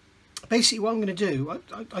 So basically what I'm going to do,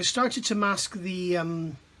 I started to mask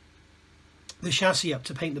the chassis up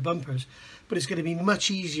to paint the bumpers, but it's going to be much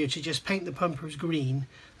easier to just paint the bumpers green,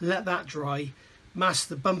 let that dry, mask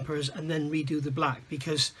the bumpers and then redo the black,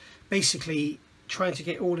 because basically trying to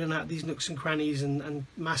get all in out these nooks and crannies and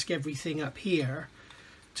mask everything up here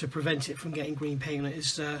to prevent it from getting green paint on it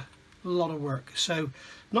is a lot of work. So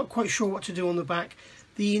not quite sure what to do on the back.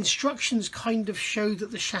 The instructions kind of show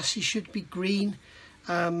that the chassis should be green,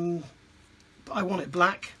 but I want it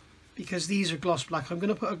black because these are gloss black. I'm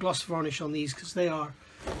going to put a gloss varnish on these because they are,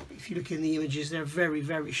 if you look in the images, they're very,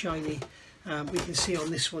 very shiny. We can see on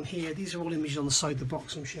this one here, these are all images on the side of the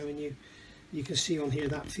box I'm showing you. You can see on here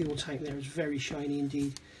that fuel tank there is very shiny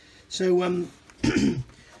indeed. So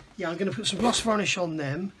yeah, I'm going to put some gloss varnish on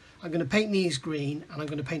them. I'm going to paint these green and I'm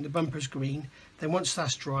going to paint the bumpers green. Then once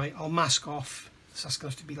that's dry, I'll mask off. So that's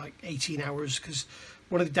going to have to be like 18 hours because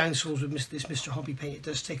one of the downfalls with this Mr. Hobby paint, it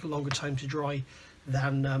does take a longer time to dry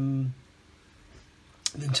than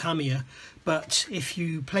Tamiya. But if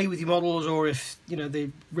you play with your models, or if you know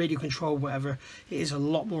the radio control, whatever, it is a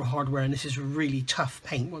lot more hardware, and this is a really tough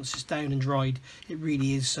paint. Once it's down and dried, it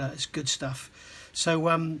really is it's good stuff. So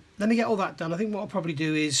let me get all that done. I think what I'll probably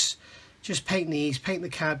do is just paint these, paint the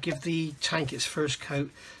cab, give the tank its first coat,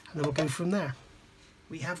 and then we'll go from there.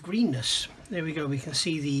 We have greenness. There we go. We can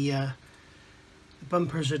see the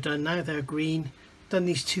bumpers are done now. They're green. Done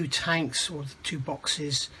these two tanks, or the two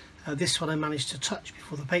boxes. This one I managed to touch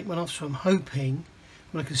before the paint went off, so I'm hoping,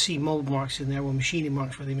 when I can see mould marks in there, or machining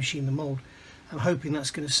marks where they machine the mould, I'm hoping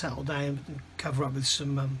that's going to settle down and cover up with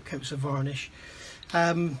some coats of varnish.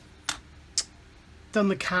 Done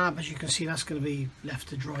the cab, as you can see, that's going to be left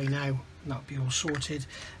to dry now, and that'll be all sorted.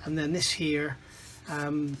 And then this here,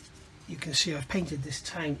 you can see I've painted this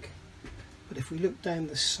tank, but if we look down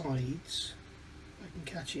the sides, I can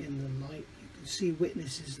catch it in the light, you can see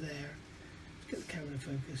witnesses there. Get the camera in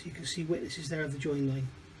focus, you can see witnesses there of the join line.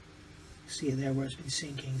 See it there where it's been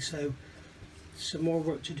sinking. So some more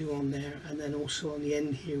work to do on there, and then also on the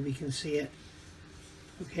end here we can see it.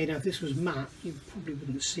 Okay, now if this was matte you probably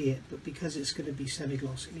wouldn't see it, but because it's going to be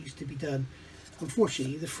semi-gloss it needs to be done.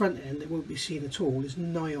 Unfortunately the front end, it won't be seen at all, is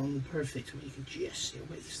nigh on perfect. I mean, you can just see a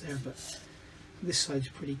witness there, but this side's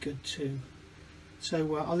pretty good too.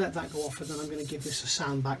 So I'll let that go off, and then I'm going to give this a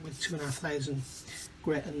sand back with 2500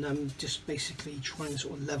 grit and just basically try and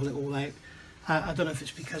sort of level it all out. I don't know if it's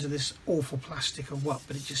because of this awful plastic or what,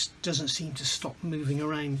 but it just doesn't seem to stop moving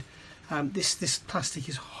around. This plastic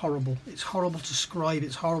is horrible. It's horrible to scribe,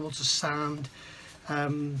 it's horrible to sand.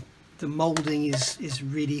 The moulding is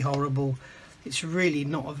really horrible. It's really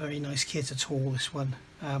not a very nice kit at all, this one.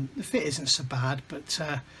 The fit isn't so bad, but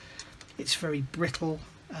it's very brittle.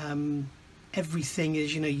 Everything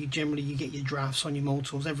is, you know, you get your drafts on your mold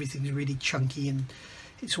tools, everything's really chunky, and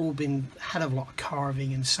it's all been had a lot of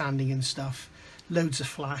carving and sanding and stuff. Loads of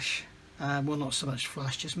flash, well, not so much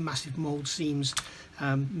flash, just massive mold seams,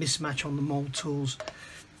 mismatch on the mold tools.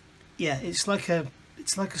 Yeah, it's like a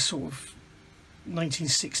sort of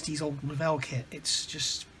 1960s old Revell kit. It's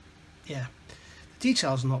just, yeah, the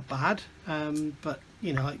details are not bad, but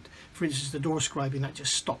you know, like for instance the door scribing, that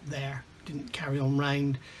just stopped there, didn't carry on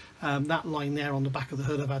round. That line there on the back of the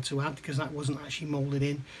hood I've had to add because that wasn't actually moulded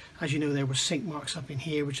in. As you know, there were sink marks up in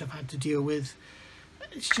here which I've had to deal with.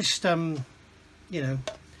 It's just you know,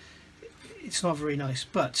 it's not very nice,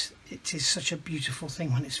 but it is such a beautiful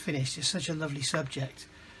thing when it's finished. It's such a lovely subject.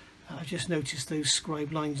 I've just noticed those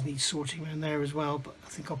scribe lines need sorting around there as well, but I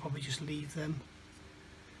think I'll probably just leave them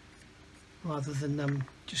rather than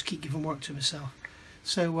just keep giving work to myself.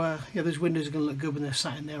 So yeah, those windows are going to look good when they're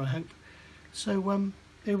sat in there, I hope. So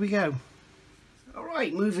there we go.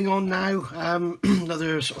 Alright, moving on now.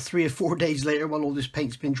 Another sort of 3 or 4 days later, while all this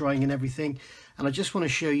paint's been drying and everything, and I just want to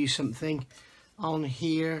show you something. On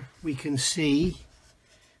here we can see,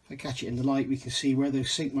 if I catch it in the light, we can see where those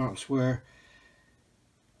sink marks were.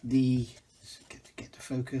 Get to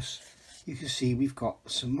focus, you can see we've got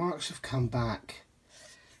some marks have come back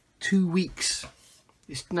 2 weeks.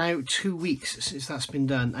 It's now 2 weeks since that's been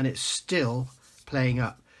done, and it's still playing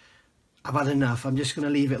up. I've had enough. I'm just going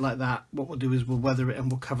to leave it like that. What we'll do is we'll weather it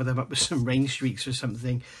and we'll cover them up with some rain streaks or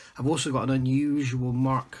something. I've also got an unusual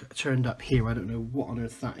mark turned up here. I don't know what on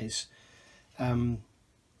earth that is.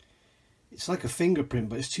 it's like a fingerprint,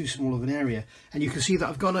 but it's too small of an area. And you can see that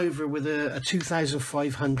I've gone over with a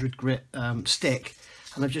 2500 grit stick,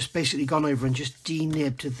 and I've just basically gone over and just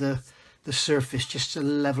denibbed the surface just to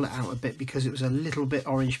level it out a bit, because it was a little bit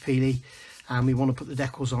orange peely, and we want to put the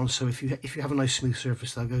decals on, so if you have a nice smooth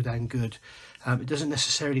surface, they'll go down good. It doesn't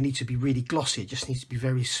necessarily need to be really glossy, it just needs to be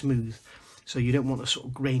very smooth, so you don't want a sort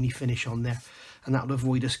of grainy finish on there, and that will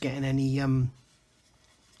avoid us getting any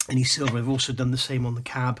silver. I've also done the same on the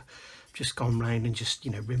cab, just gone round and just,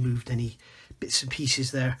 you know, removed any bits and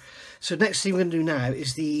pieces there. So next thing we're going to do now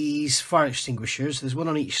is these fire extinguishers. There's one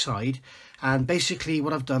on each side, and basically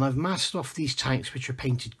what I've done, I've masked off these tanks which are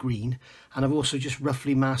painted green, and I've also just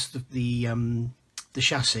roughly masked the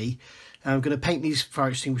chassis. I'm going to paint these fire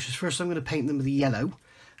extinguishers. First I'm going to paint them with yellow.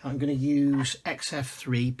 I'm going to use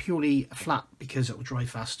XF3 purely flat because it will dry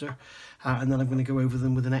faster, and then I'm going to go over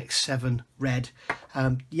them with an X7 red.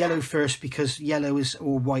 Yellow first, because yellow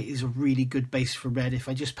or white is a really good base for red. If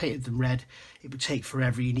I just painted them red, it would take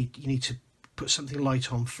forever. You need to put something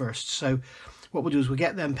light on first. So what we'll do is we'll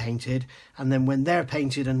get them painted, and then when they're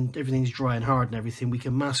painted and everything's dry and hard and everything, we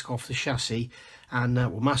can mask off the chassis, and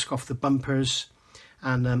we'll mask off the bumpers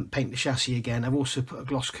and paint the chassis again. I've also put a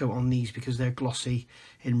gloss coat on these because they're glossy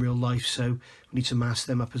in real life, so we need to mask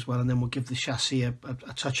them up as well, and then we'll give the chassis a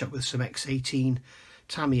touch up with some X18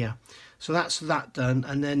 Tamiya. So that's that done,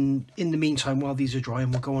 and then in the meantime, while these are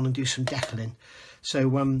drying, we'll go on and do some decaling.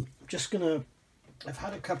 So I've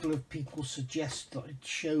had a couple of people suggest that I'd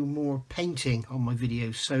show more painting on my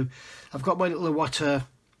videos, so I've got my little Iwata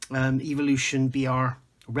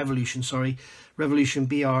Revolution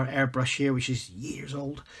BR airbrush here, which is years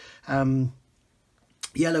old.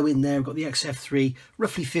 Yellow in there. We've got the XF3,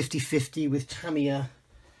 roughly 50-50 with Tamiya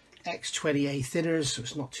X20A thinners, so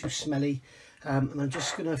it's not too smelly. And I'm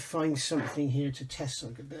just going to find something here to test,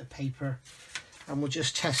 like a bit of paper, and we'll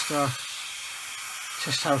just test our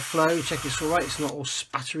flow, check it's all right, it's not all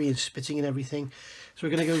spattery and spitting and everything. So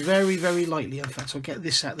we're going to go very, very lightly. In fact, I'll get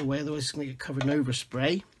this out of the way, otherwise it's going to get covered in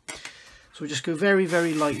overspray. So we'll just go very,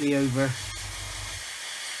 very lightly over,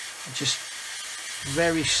 and just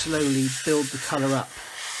very slowly build the colour up.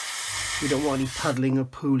 We don't want any puddling or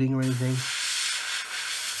pooling or anything.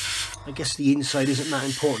 I guess the inside isn't that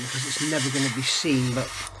important because it's never going to be seen, but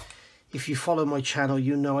if you follow my channel,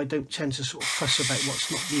 you know I don't tend to sort of fuss about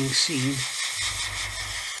what's not being seen.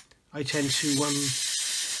 I tend to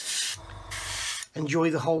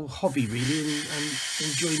enjoy the whole hobby really, and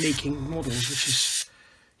enjoy making models, which is,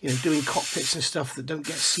 you know, doing cockpits and stuff that don't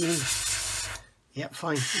get seen. Yep,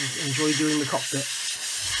 fine. Enjoy doing the cockpit.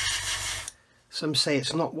 Some say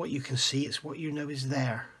it's not what you can see, it's what you know is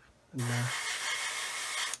there. And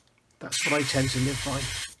that's what I tend to live by.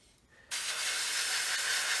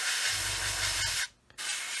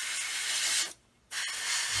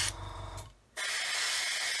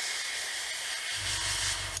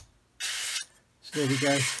 So there we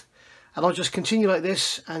go. And I'll just continue like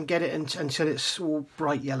this and get it until it's all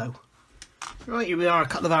bright yellow. Right, here we are a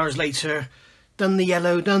couple of hours later. Done the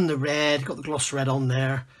yellow, done the red, got the gloss red on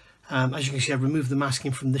there. As you can see, I've removed the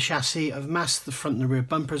masking from the chassis. I've masked the front and the rear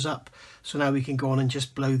bumpers up, so now we can go on and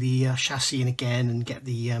just blow the chassis in again and get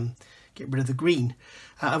rid of the green.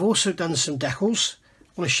 I've also done some decals. I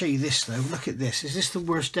want to show you this though. Look at this. Is this the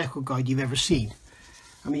worst decal guide you've ever seen?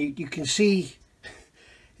 I mean, you can see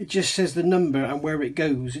it just says the number and where it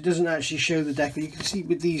goes. It doesn't actually show the decal. You can see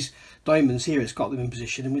with these diamonds here, it's got them in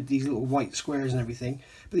position, and with these little white squares and everything.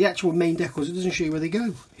 But the actual main decals, it doesn't show you where they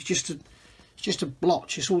go. It's just a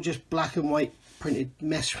blotch. It's all just black and white printed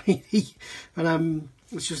mess really. And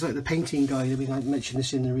it's just like the painting guide. I mean, I mentioned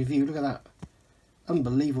this in the review. Look at that,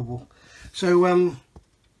 unbelievable. So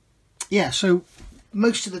yeah, so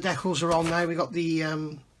most of the decals are on now. We got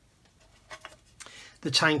the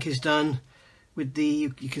tank is done with the,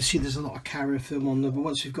 you can see there's a lot of carrier film on there, but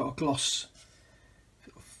once we've got a gloss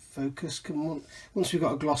focus, come on, once we've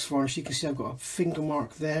got a gloss varnish, you can see I've got a finger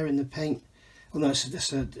mark there in the paint. Oh no,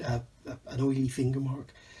 that's an oily finger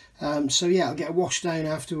mark. So yeah, I'll get a wash down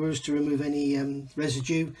afterwards to remove any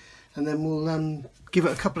residue, and then we'll give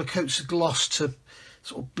it a couple of coats of gloss to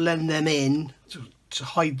sort of blend them in, to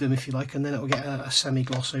hide them if you like, and then it'll get a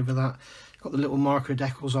semi-gloss over that. Got the little marker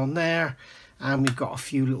decals on there, and we've got a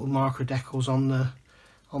few little marker decals on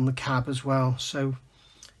the cab as well. So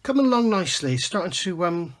coming along nicely, starting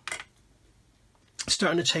to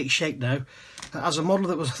take shape now. As a model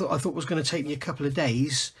that I thought was going to take me a couple of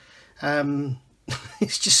days,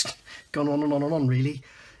 it's just gone on and on and on really.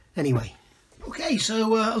 Anyway, okay,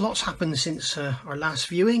 so a lot's happened since our last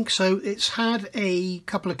viewing. So it's had a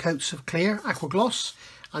couple of coats of clear aqua gloss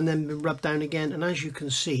and then been rubbed down again, and as you can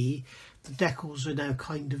see, the decals are now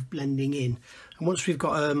kind of blending in. And once we've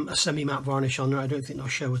got a semi-matte varnish on there, I don't think they'll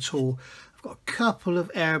show at all. I've got a couple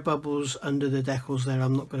of air bubbles under the decals there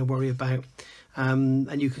I'm not going to worry about.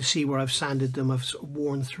 And you can see where I've sanded them. I've sort of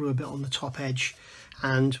worn through a bit on the top edge,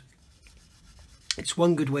 and it's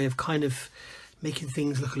one good way of kind of making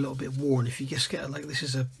things look a little bit worn. If you just get like this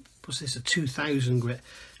is a 2000 grit,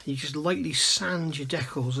 and you just lightly sand your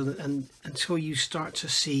decals and until you start to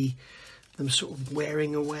see them sort of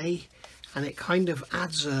wearing away, and it kind of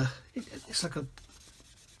adds it's like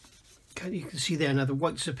you can see there now the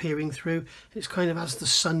white's appearing through. It's kind of as the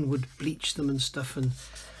sun would bleach them and stuff and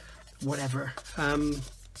whatever.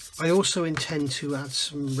 I also intend to add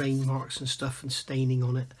some rain marks and stuff and staining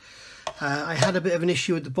on it. I had a bit of an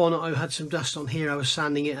issue with the bonnet. I had some dust on here. I was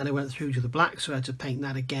sanding it and I went through to the black, so I had to paint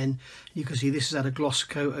that again. You can see this has had a gloss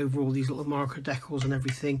coat over all these little marker decals and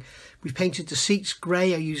everything. We've painted the seats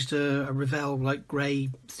grey. I used a Revell light grey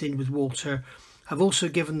thinned with water. I've also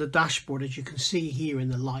given the dashboard, as you can see here in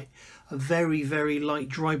the light, a very, very light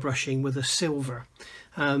dry brushing with a silver.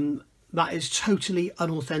 That is totally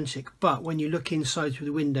unauthentic, but when you look inside through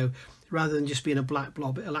the window, rather than just being a black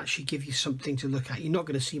blob, it'll actually give you something to look at. You're not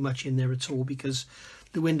going to see much in there at all because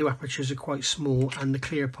the window apertures are quite small and the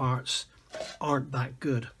clear parts aren't that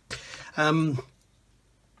good.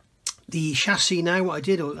 The chassis now, what I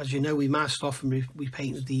did, as you know, we masked off and we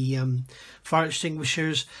painted the fire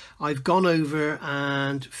extinguishers. I've gone over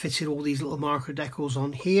and fitted all these little marker decals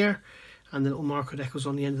on here, and the little marker decals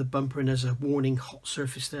on the end of the bumper, and there's a warning hot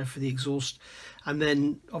surface there for the exhaust. And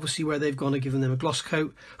then obviously where they've gone, I've given them a gloss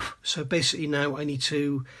coat. So basically now I need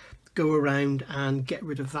to go around and get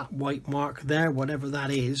rid of that white mark there, whatever that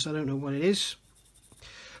is. I don't know what it is.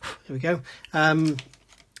 There we go.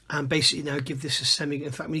 And basically now give this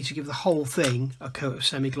in fact we need to give the whole thing a coat of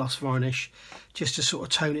semi-gloss varnish just to sort of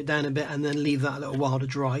tone it down a bit, and then leave that a little while to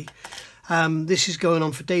dry. This is going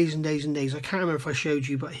on for days and days and days. I can't remember if I showed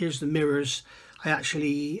you, but here's the mirrors. I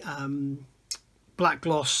actually black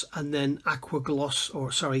gloss and then aqua gloss,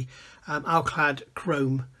 or sorry, alclad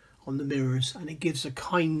chrome on the mirrors, and it gives a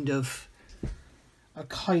kind of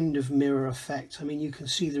mirror effect. I mean, you can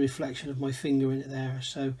see the reflection of my finger in it there,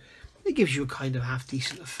 so it gives you a kind of half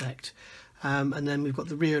decent effect. And then we've got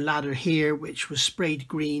the rear ladder here, which was sprayed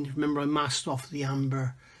green. Remember, I masked off the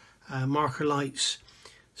amber marker lights,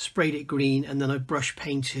 sprayed it green, and then I brush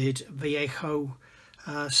painted Vallejo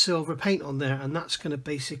silver paint on there, and that's going to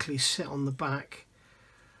basically sit on the back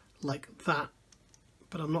like that,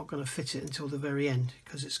 but I'm not going to fit it until the very end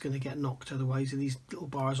because it's going to get knocked otherwise, and these little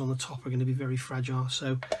bars on the top are going to be very fragile,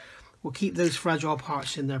 so we'll keep those fragile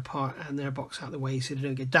parts in their box out of the way so they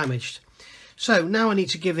don't get damaged. So now I need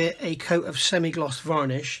to give it a coat of semi-gloss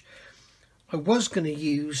varnish. I was going to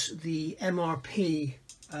use the MRP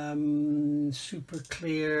super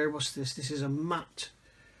clear, what's this? This is a matte.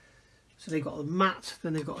 So they've got a matte,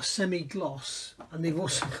 then they've got a semi-gloss, and they've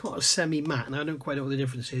also got a semi-matte. Now I don't quite know what the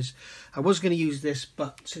difference is. I was going to use this,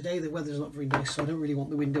 but today the weather's not very nice, so I don't really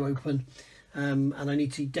want the window open, and I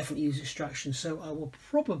need to definitely use extraction. So I will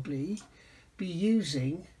probably be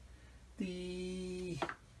using the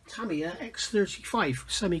Tamiya X35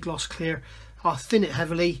 semi-gloss clear. I'll thin it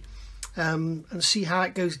heavily and see how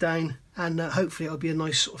it goes down, and hopefully it'll be a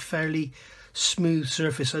nice sort of fairly smooth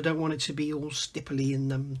surface. I don't want it to be all stipply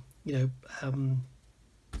and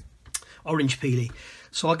orange peely.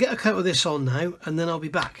 So I'll get a coat of this on now, and then I'll be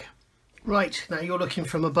back. Right, now you're looking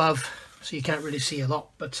from above, so you can't really see a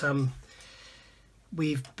lot, but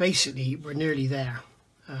we're nearly there.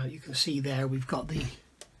 You can see there we've got the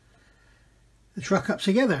truck up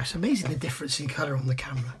together. It's amazing the difference in colour on the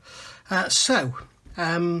camera. So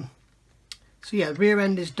yeah, the rear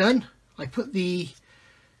end is done. I put the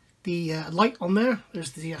light on there.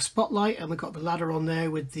 There's the spotlight, and we've got the ladder on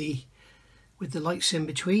there with the lights in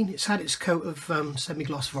between. It's had its coat of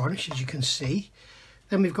semi-gloss varnish, as you can see.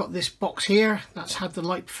 Then we've got this box here that's had the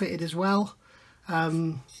light fitted as well.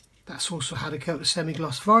 That's also had a coat of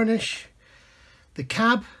semi-gloss varnish. The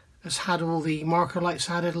cab has had all the marker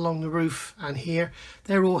lights added along the roof and here.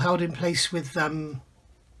 They're all held in place with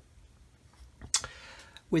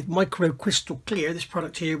micro crystal clear, this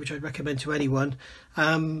product here, which I'd recommend to anyone.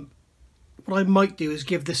 What I might do is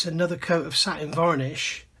give this another coat of satin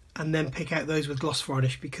varnish and then pick out those with gloss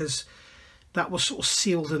varnish, because that will sort of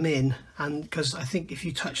seal them in, and because I think if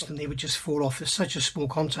you touch them they would just fall off. There's such a small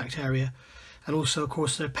contact area, and also of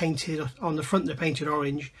course they're painted on the front, they're painted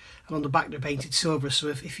orange, and on the back they're painted silver, so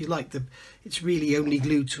if you like them, it's really only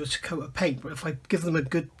glued to a coat of paint. But if I give them a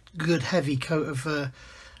good heavy coat of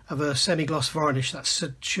a semi-gloss varnish, that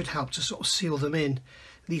should help to sort of seal them in.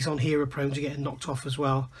 These on here are prone to getting knocked off as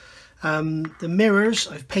well. The mirrors,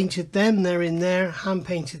 I've painted them, they're in there, hand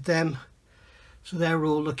painted them, so they're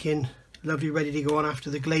all looking lovely, ready to go on after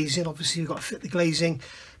the glazing. Obviously we've got to fit the glazing,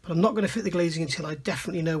 but I'm not going to fit the glazing until I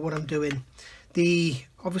definitely know what I'm doing.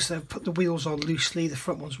 Obviously I've put the wheels on loosely, the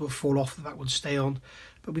front ones will fall off, the back ones stay on,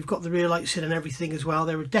 but we've got the rear lights in and everything as well.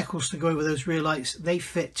 There are decals to go over those rear lights, they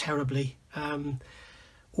fit terribly.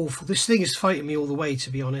 Awful. This thing is fighting me all the way, to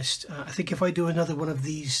be honest. I think if I do another one of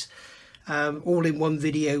these all-in-one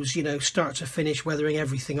videos, you know, start to finish, weathering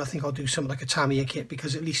everything, I think I'll do something like a Tamiya kit,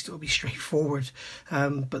 because at least it'll be straightforward.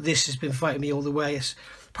 But this has been fighting me all the way. It's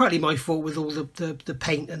partly my fault with all the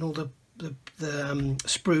paint and all the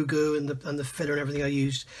sprue goo and the filler and everything I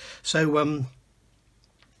used. So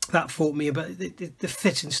that fought me. But the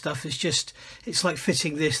fit and stuff is just, it's like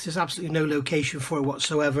fitting this. There's absolutely no location for it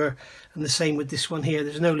whatsoever. And the same with this one here.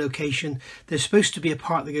 There's no location. There's supposed to be a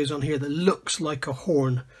part that goes on here that looks like a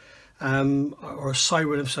horn. Or a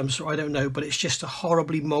siren of some sort, I don't know, but it's just a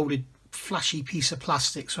horribly moulded flashy piece of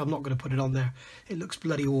plastic, so I'm not going to put it on there. It looks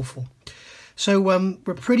bloody awful. So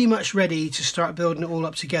we're pretty much ready to start building it all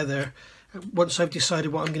up together once I've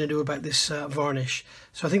decided what I'm going to do about this varnish.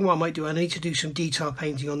 So I think what I might do, I need to do some detail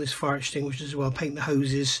painting on this fire extinguisher as well, paint the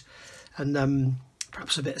hoses, and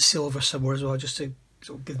perhaps a bit of silver somewhere as well, just to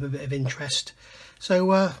sort of give them a bit of interest.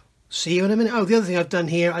 So see you in a minute. Oh, the other thing I've done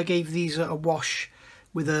here, I gave these a wash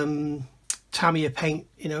with Tamiya paint,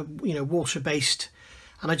 you know, water based,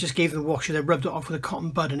 and I just gave them a wash and I rubbed it off with a cotton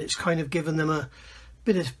bud, and it's kind of given them a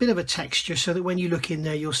bit of a texture, so that when you look in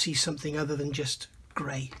there you'll see something other than just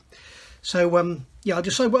grey. So yeah, I'll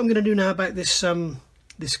decide what I'm going to do now about this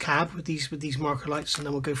this cab with these marker lights, and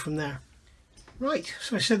then we'll go from there. Right,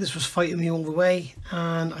 so I said this was fighting me all the way,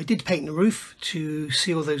 and I did paint the roof to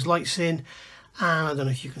seal those lights in, and I don't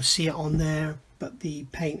know if you can see it on there, but the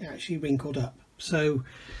paint actually wrinkled up. So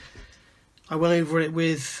I went over it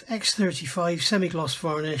with X35 semi-gloss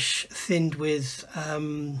varnish, thinned with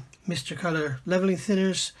Mr. Colour levelling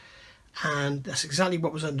thinners, and that's exactly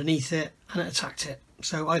what was underneath it, and it attacked it.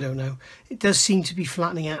 So I don't know, it does seem to be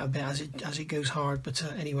flattening out a bit as it goes hard, but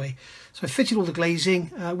anyway, so I fitted all the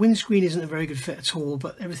glazing. Windscreen isn't a very good fit at all,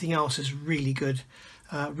 but everything else is really good.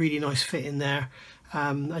 Really nice fit in there.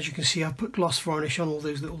 As you can see, I've put gloss varnish on all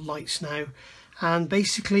those little lights now. And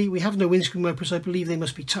basically we have no windscreen wipers. I believe they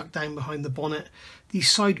must be tucked down behind the bonnet. These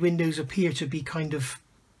side windows appear to be kind of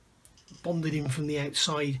bonded in from the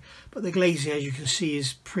outside, but the glazing, as you can see,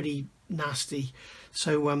 is pretty nasty.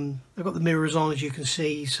 So I've got the mirrors on, as you can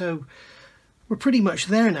see, so we're pretty much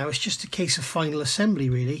there now. It's just a case of final assembly,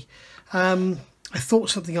 really. I thought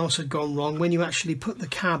something else had gone wrong. When you actually put the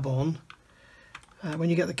cab on, when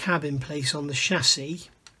you get the cab in place on the chassis,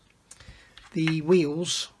 the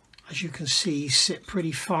wheels, as you can see, sit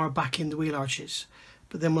pretty far back in the wheel arches,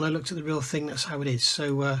 but then when I looked at the real thing, that's how it is.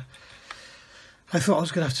 So I thought I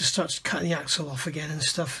was going to have to start cutting the axle off again and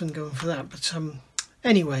stuff and going for that, but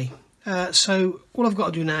anyway, so all I've got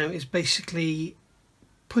to do now is basically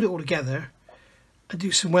put it all together and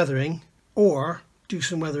do some weathering, or do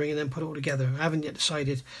some weathering and then put it all together. I haven't yet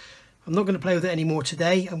decided. I'm not going to play with it anymore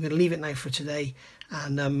today. I'm going to leave it now for today,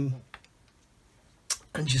 and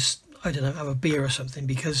just, I don't know, have a beer or something,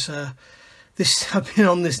 because this, I've been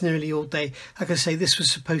on this nearly all day. Like I say, this was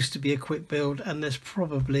supposed to be a quick build, and there's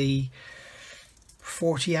probably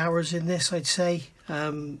 40 hours in this, I'd say.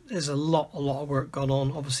 There's a lot of work gone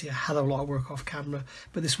on. Obviously I had a lot of work off camera,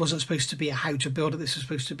 but this wasn't supposed to be a how to build it. This was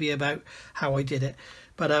supposed to be about how I did it.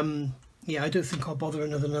 But yeah, I don't think I'll bother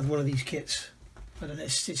another one of these kits. But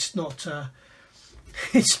it's not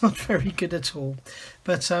it's not very good at all,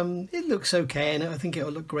 but it looks okay, and I think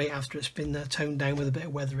it'll look great after it's been toned down with a bit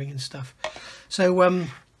of weathering and stuff. So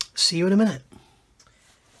see you in a minute.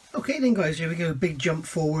 Okay then guys, here we go, big jump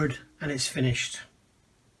forward, and it's finished.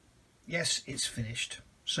 Yes, it's finished.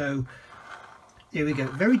 So there we go.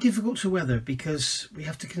 Very difficult to weather, because we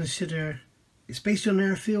have to consider it's based on an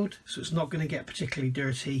airfield, so it's not going to get particularly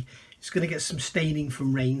dirty. It's going to get some staining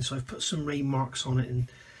from rain, so I've put some rain marks on it, and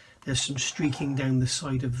there's some streaking down the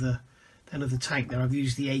side of the tank there. I've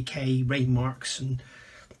used the AK rain marks, and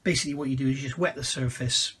basically what you do is you just wet the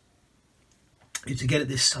surface. To get it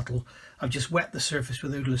this subtle, I've just wet the surface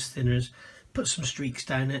with odorless thinners, put some streaks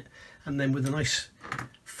down it, and then with a nice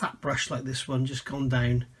fat brush like this one, just gone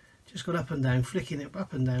down, just gone up and down, flicking it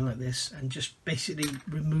up and down like this, and just basically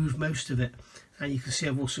remove most of it. And you can see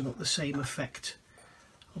I've also got the same effect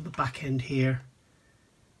on the back end here.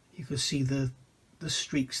 You can see the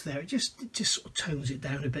streaks there. It just sort of tones it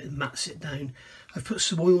down a bit and mats it down. I've put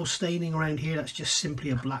some oil staining around here. That's just simply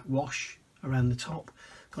a black wash around the top.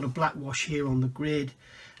 Got a black wash here on the grid.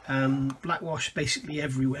 Black wash basically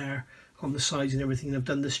everywhere on the sides and everything, and I've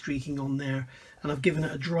done the streaking on there, and I've given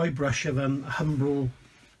it a dry brush of a Humbrol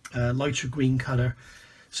lighter green colour,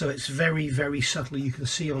 so it's very, very subtle. You can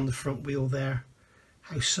see on the front wheel there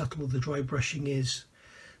how subtle the dry brushing is.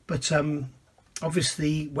 But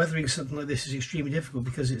obviously weathering something like this is extremely difficult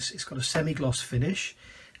because it's got a semi-gloss finish,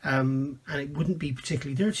 and it wouldn't be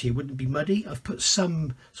particularly dirty, it wouldn't be muddy. I've put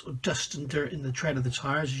some sort of dust and dirt in the tread of the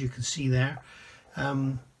tyres, as you can see there,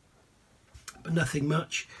 but nothing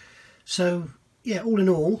much. So yeah, all in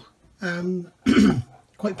all,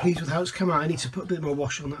 quite pleased with how it's come out. I need to put a bit more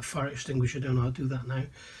wash on that fire extinguisher, don't I? I'll do that now.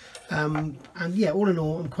 And yeah, all in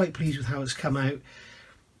all, I'm quite pleased with how it's come out.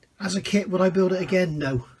 As a kit, would I build it again?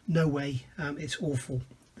 No, no way. It's awful.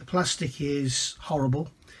 The plastic is horrible.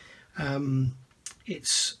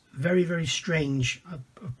 It's very, very strange.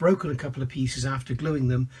 I've broken a couple of pieces after gluing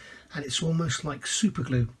them, and it's almost like super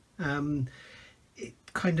glue. It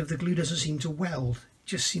kind of, the glue doesn't seem to weld, it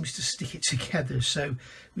just seems to stick it together, so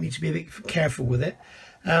we need to be a bit careful with it.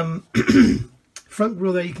 Front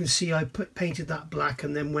grille there, you can see I painted that black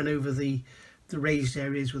and then went over the raised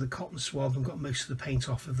areas with a cotton swab and got most of the paint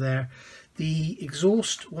off of there. The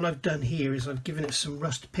exhaust, what I've done here is I've given it some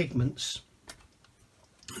rust pigments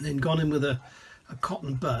and then gone in with a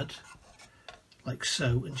cotton bud like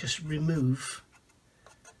so and just remove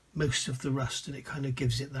most of the rust, and it kind of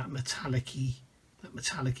gives it that metallic-y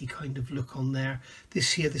kind of look on there.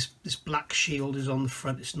 This here, this black shield is on the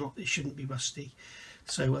front. It's not, it shouldn't be rusty,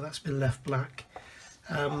 so that's been left black.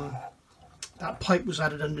 That pipe was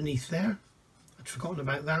added underneath there, I'd forgotten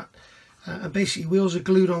about that. And basically wheels are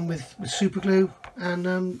glued on with super glue, and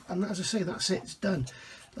as I say, that's it, it's done.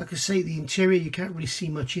 Like I say, the interior, you can't really see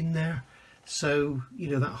much in there, so you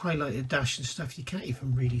know, that highlighted dash and stuff, you can't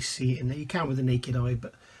even really see it in there. You can with the naked eye,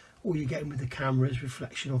 but all you're getting with the camera is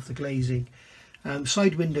reflection off the glazing.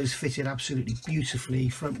 Side windows fitted absolutely beautifully,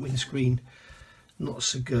 front windscreen not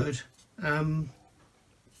so good.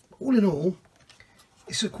 All in all,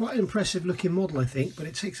 it's a quite impressive looking model, I think, but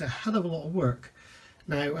it takes a hell of a lot of work.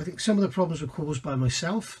 Now, I think some of the problems were caused by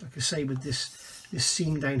myself, like I say, with this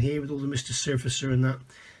seam down here with all the Mr. Surfacer and that.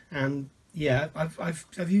 And yeah,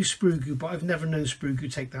 I've used sprue glue, but I've never known sprue glue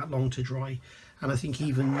take that long to dry. And I think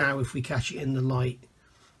even now, if we catch it in the light,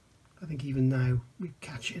 I think even now we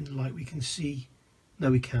catch it in the light, we can see. No,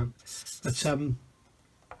 we can't. But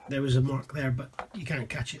there was a mark there, but you can't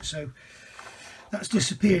catch it, so that's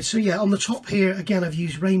disappeared. So yeah, on the top here again, I've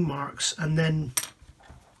used rain marks, and then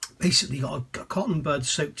basically got a cotton bud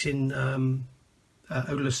soaked in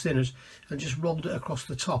odorless thinners and just rolled it across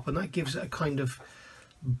the top, and that gives it a kind of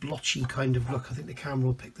blotchy kind of look. I think the camera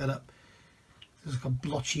will pick that up. There's like a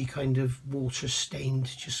blotchy kind of water stained,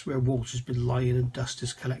 just where water's been lying and dust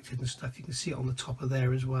has collected and stuff. You can see it on the top of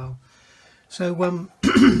there as well. So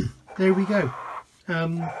there we go.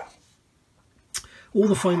 All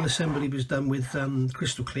the final assembly was done with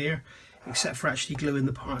crystal clear, except for actually gluing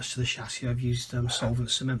the parts to the chassis. I've used solvent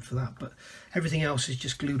cement for that, but everything else is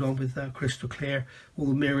just glued on with crystal clear. All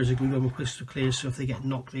the mirrors are glued on with crystal clear, so if they get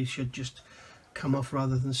knocked, they should just come off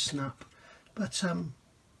rather than snap. But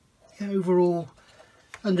yeah, overall,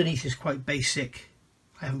 underneath is quite basic.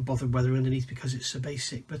 I haven't bothered weathering underneath because it's so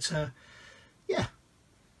basic, but yeah,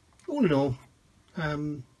 all in all,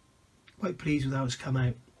 quite pleased with how it's come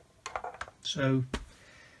out. So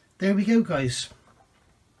there we go, guys.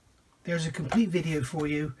 There's a complete video for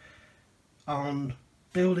you on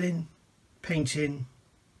building, painting,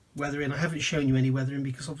 weathering. I haven't shown you any weathering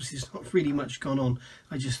because obviously there's not really much gone on.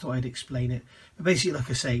 I just thought I'd explain it. But basically, like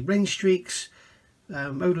I say, rain streaks,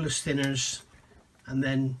 odorless thinners, and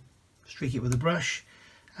then streak it with a brush.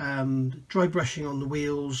 Dry brushing on the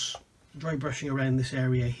wheels, dry brushing around this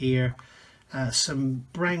area here, some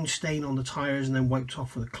brown stain on the tyres and then wiped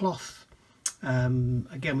off with a cloth. Again,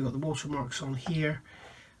 we've got the watermarks on here,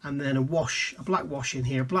 and then a black wash in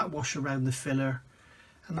here, black wash around the filler,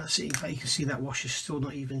 and that's it. In fact, you can see that wash is still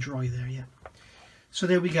not even dry there yet. So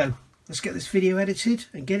there we go. Let's get this video edited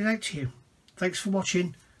and get it out to you. Thanks for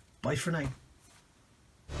watching. Bye for now.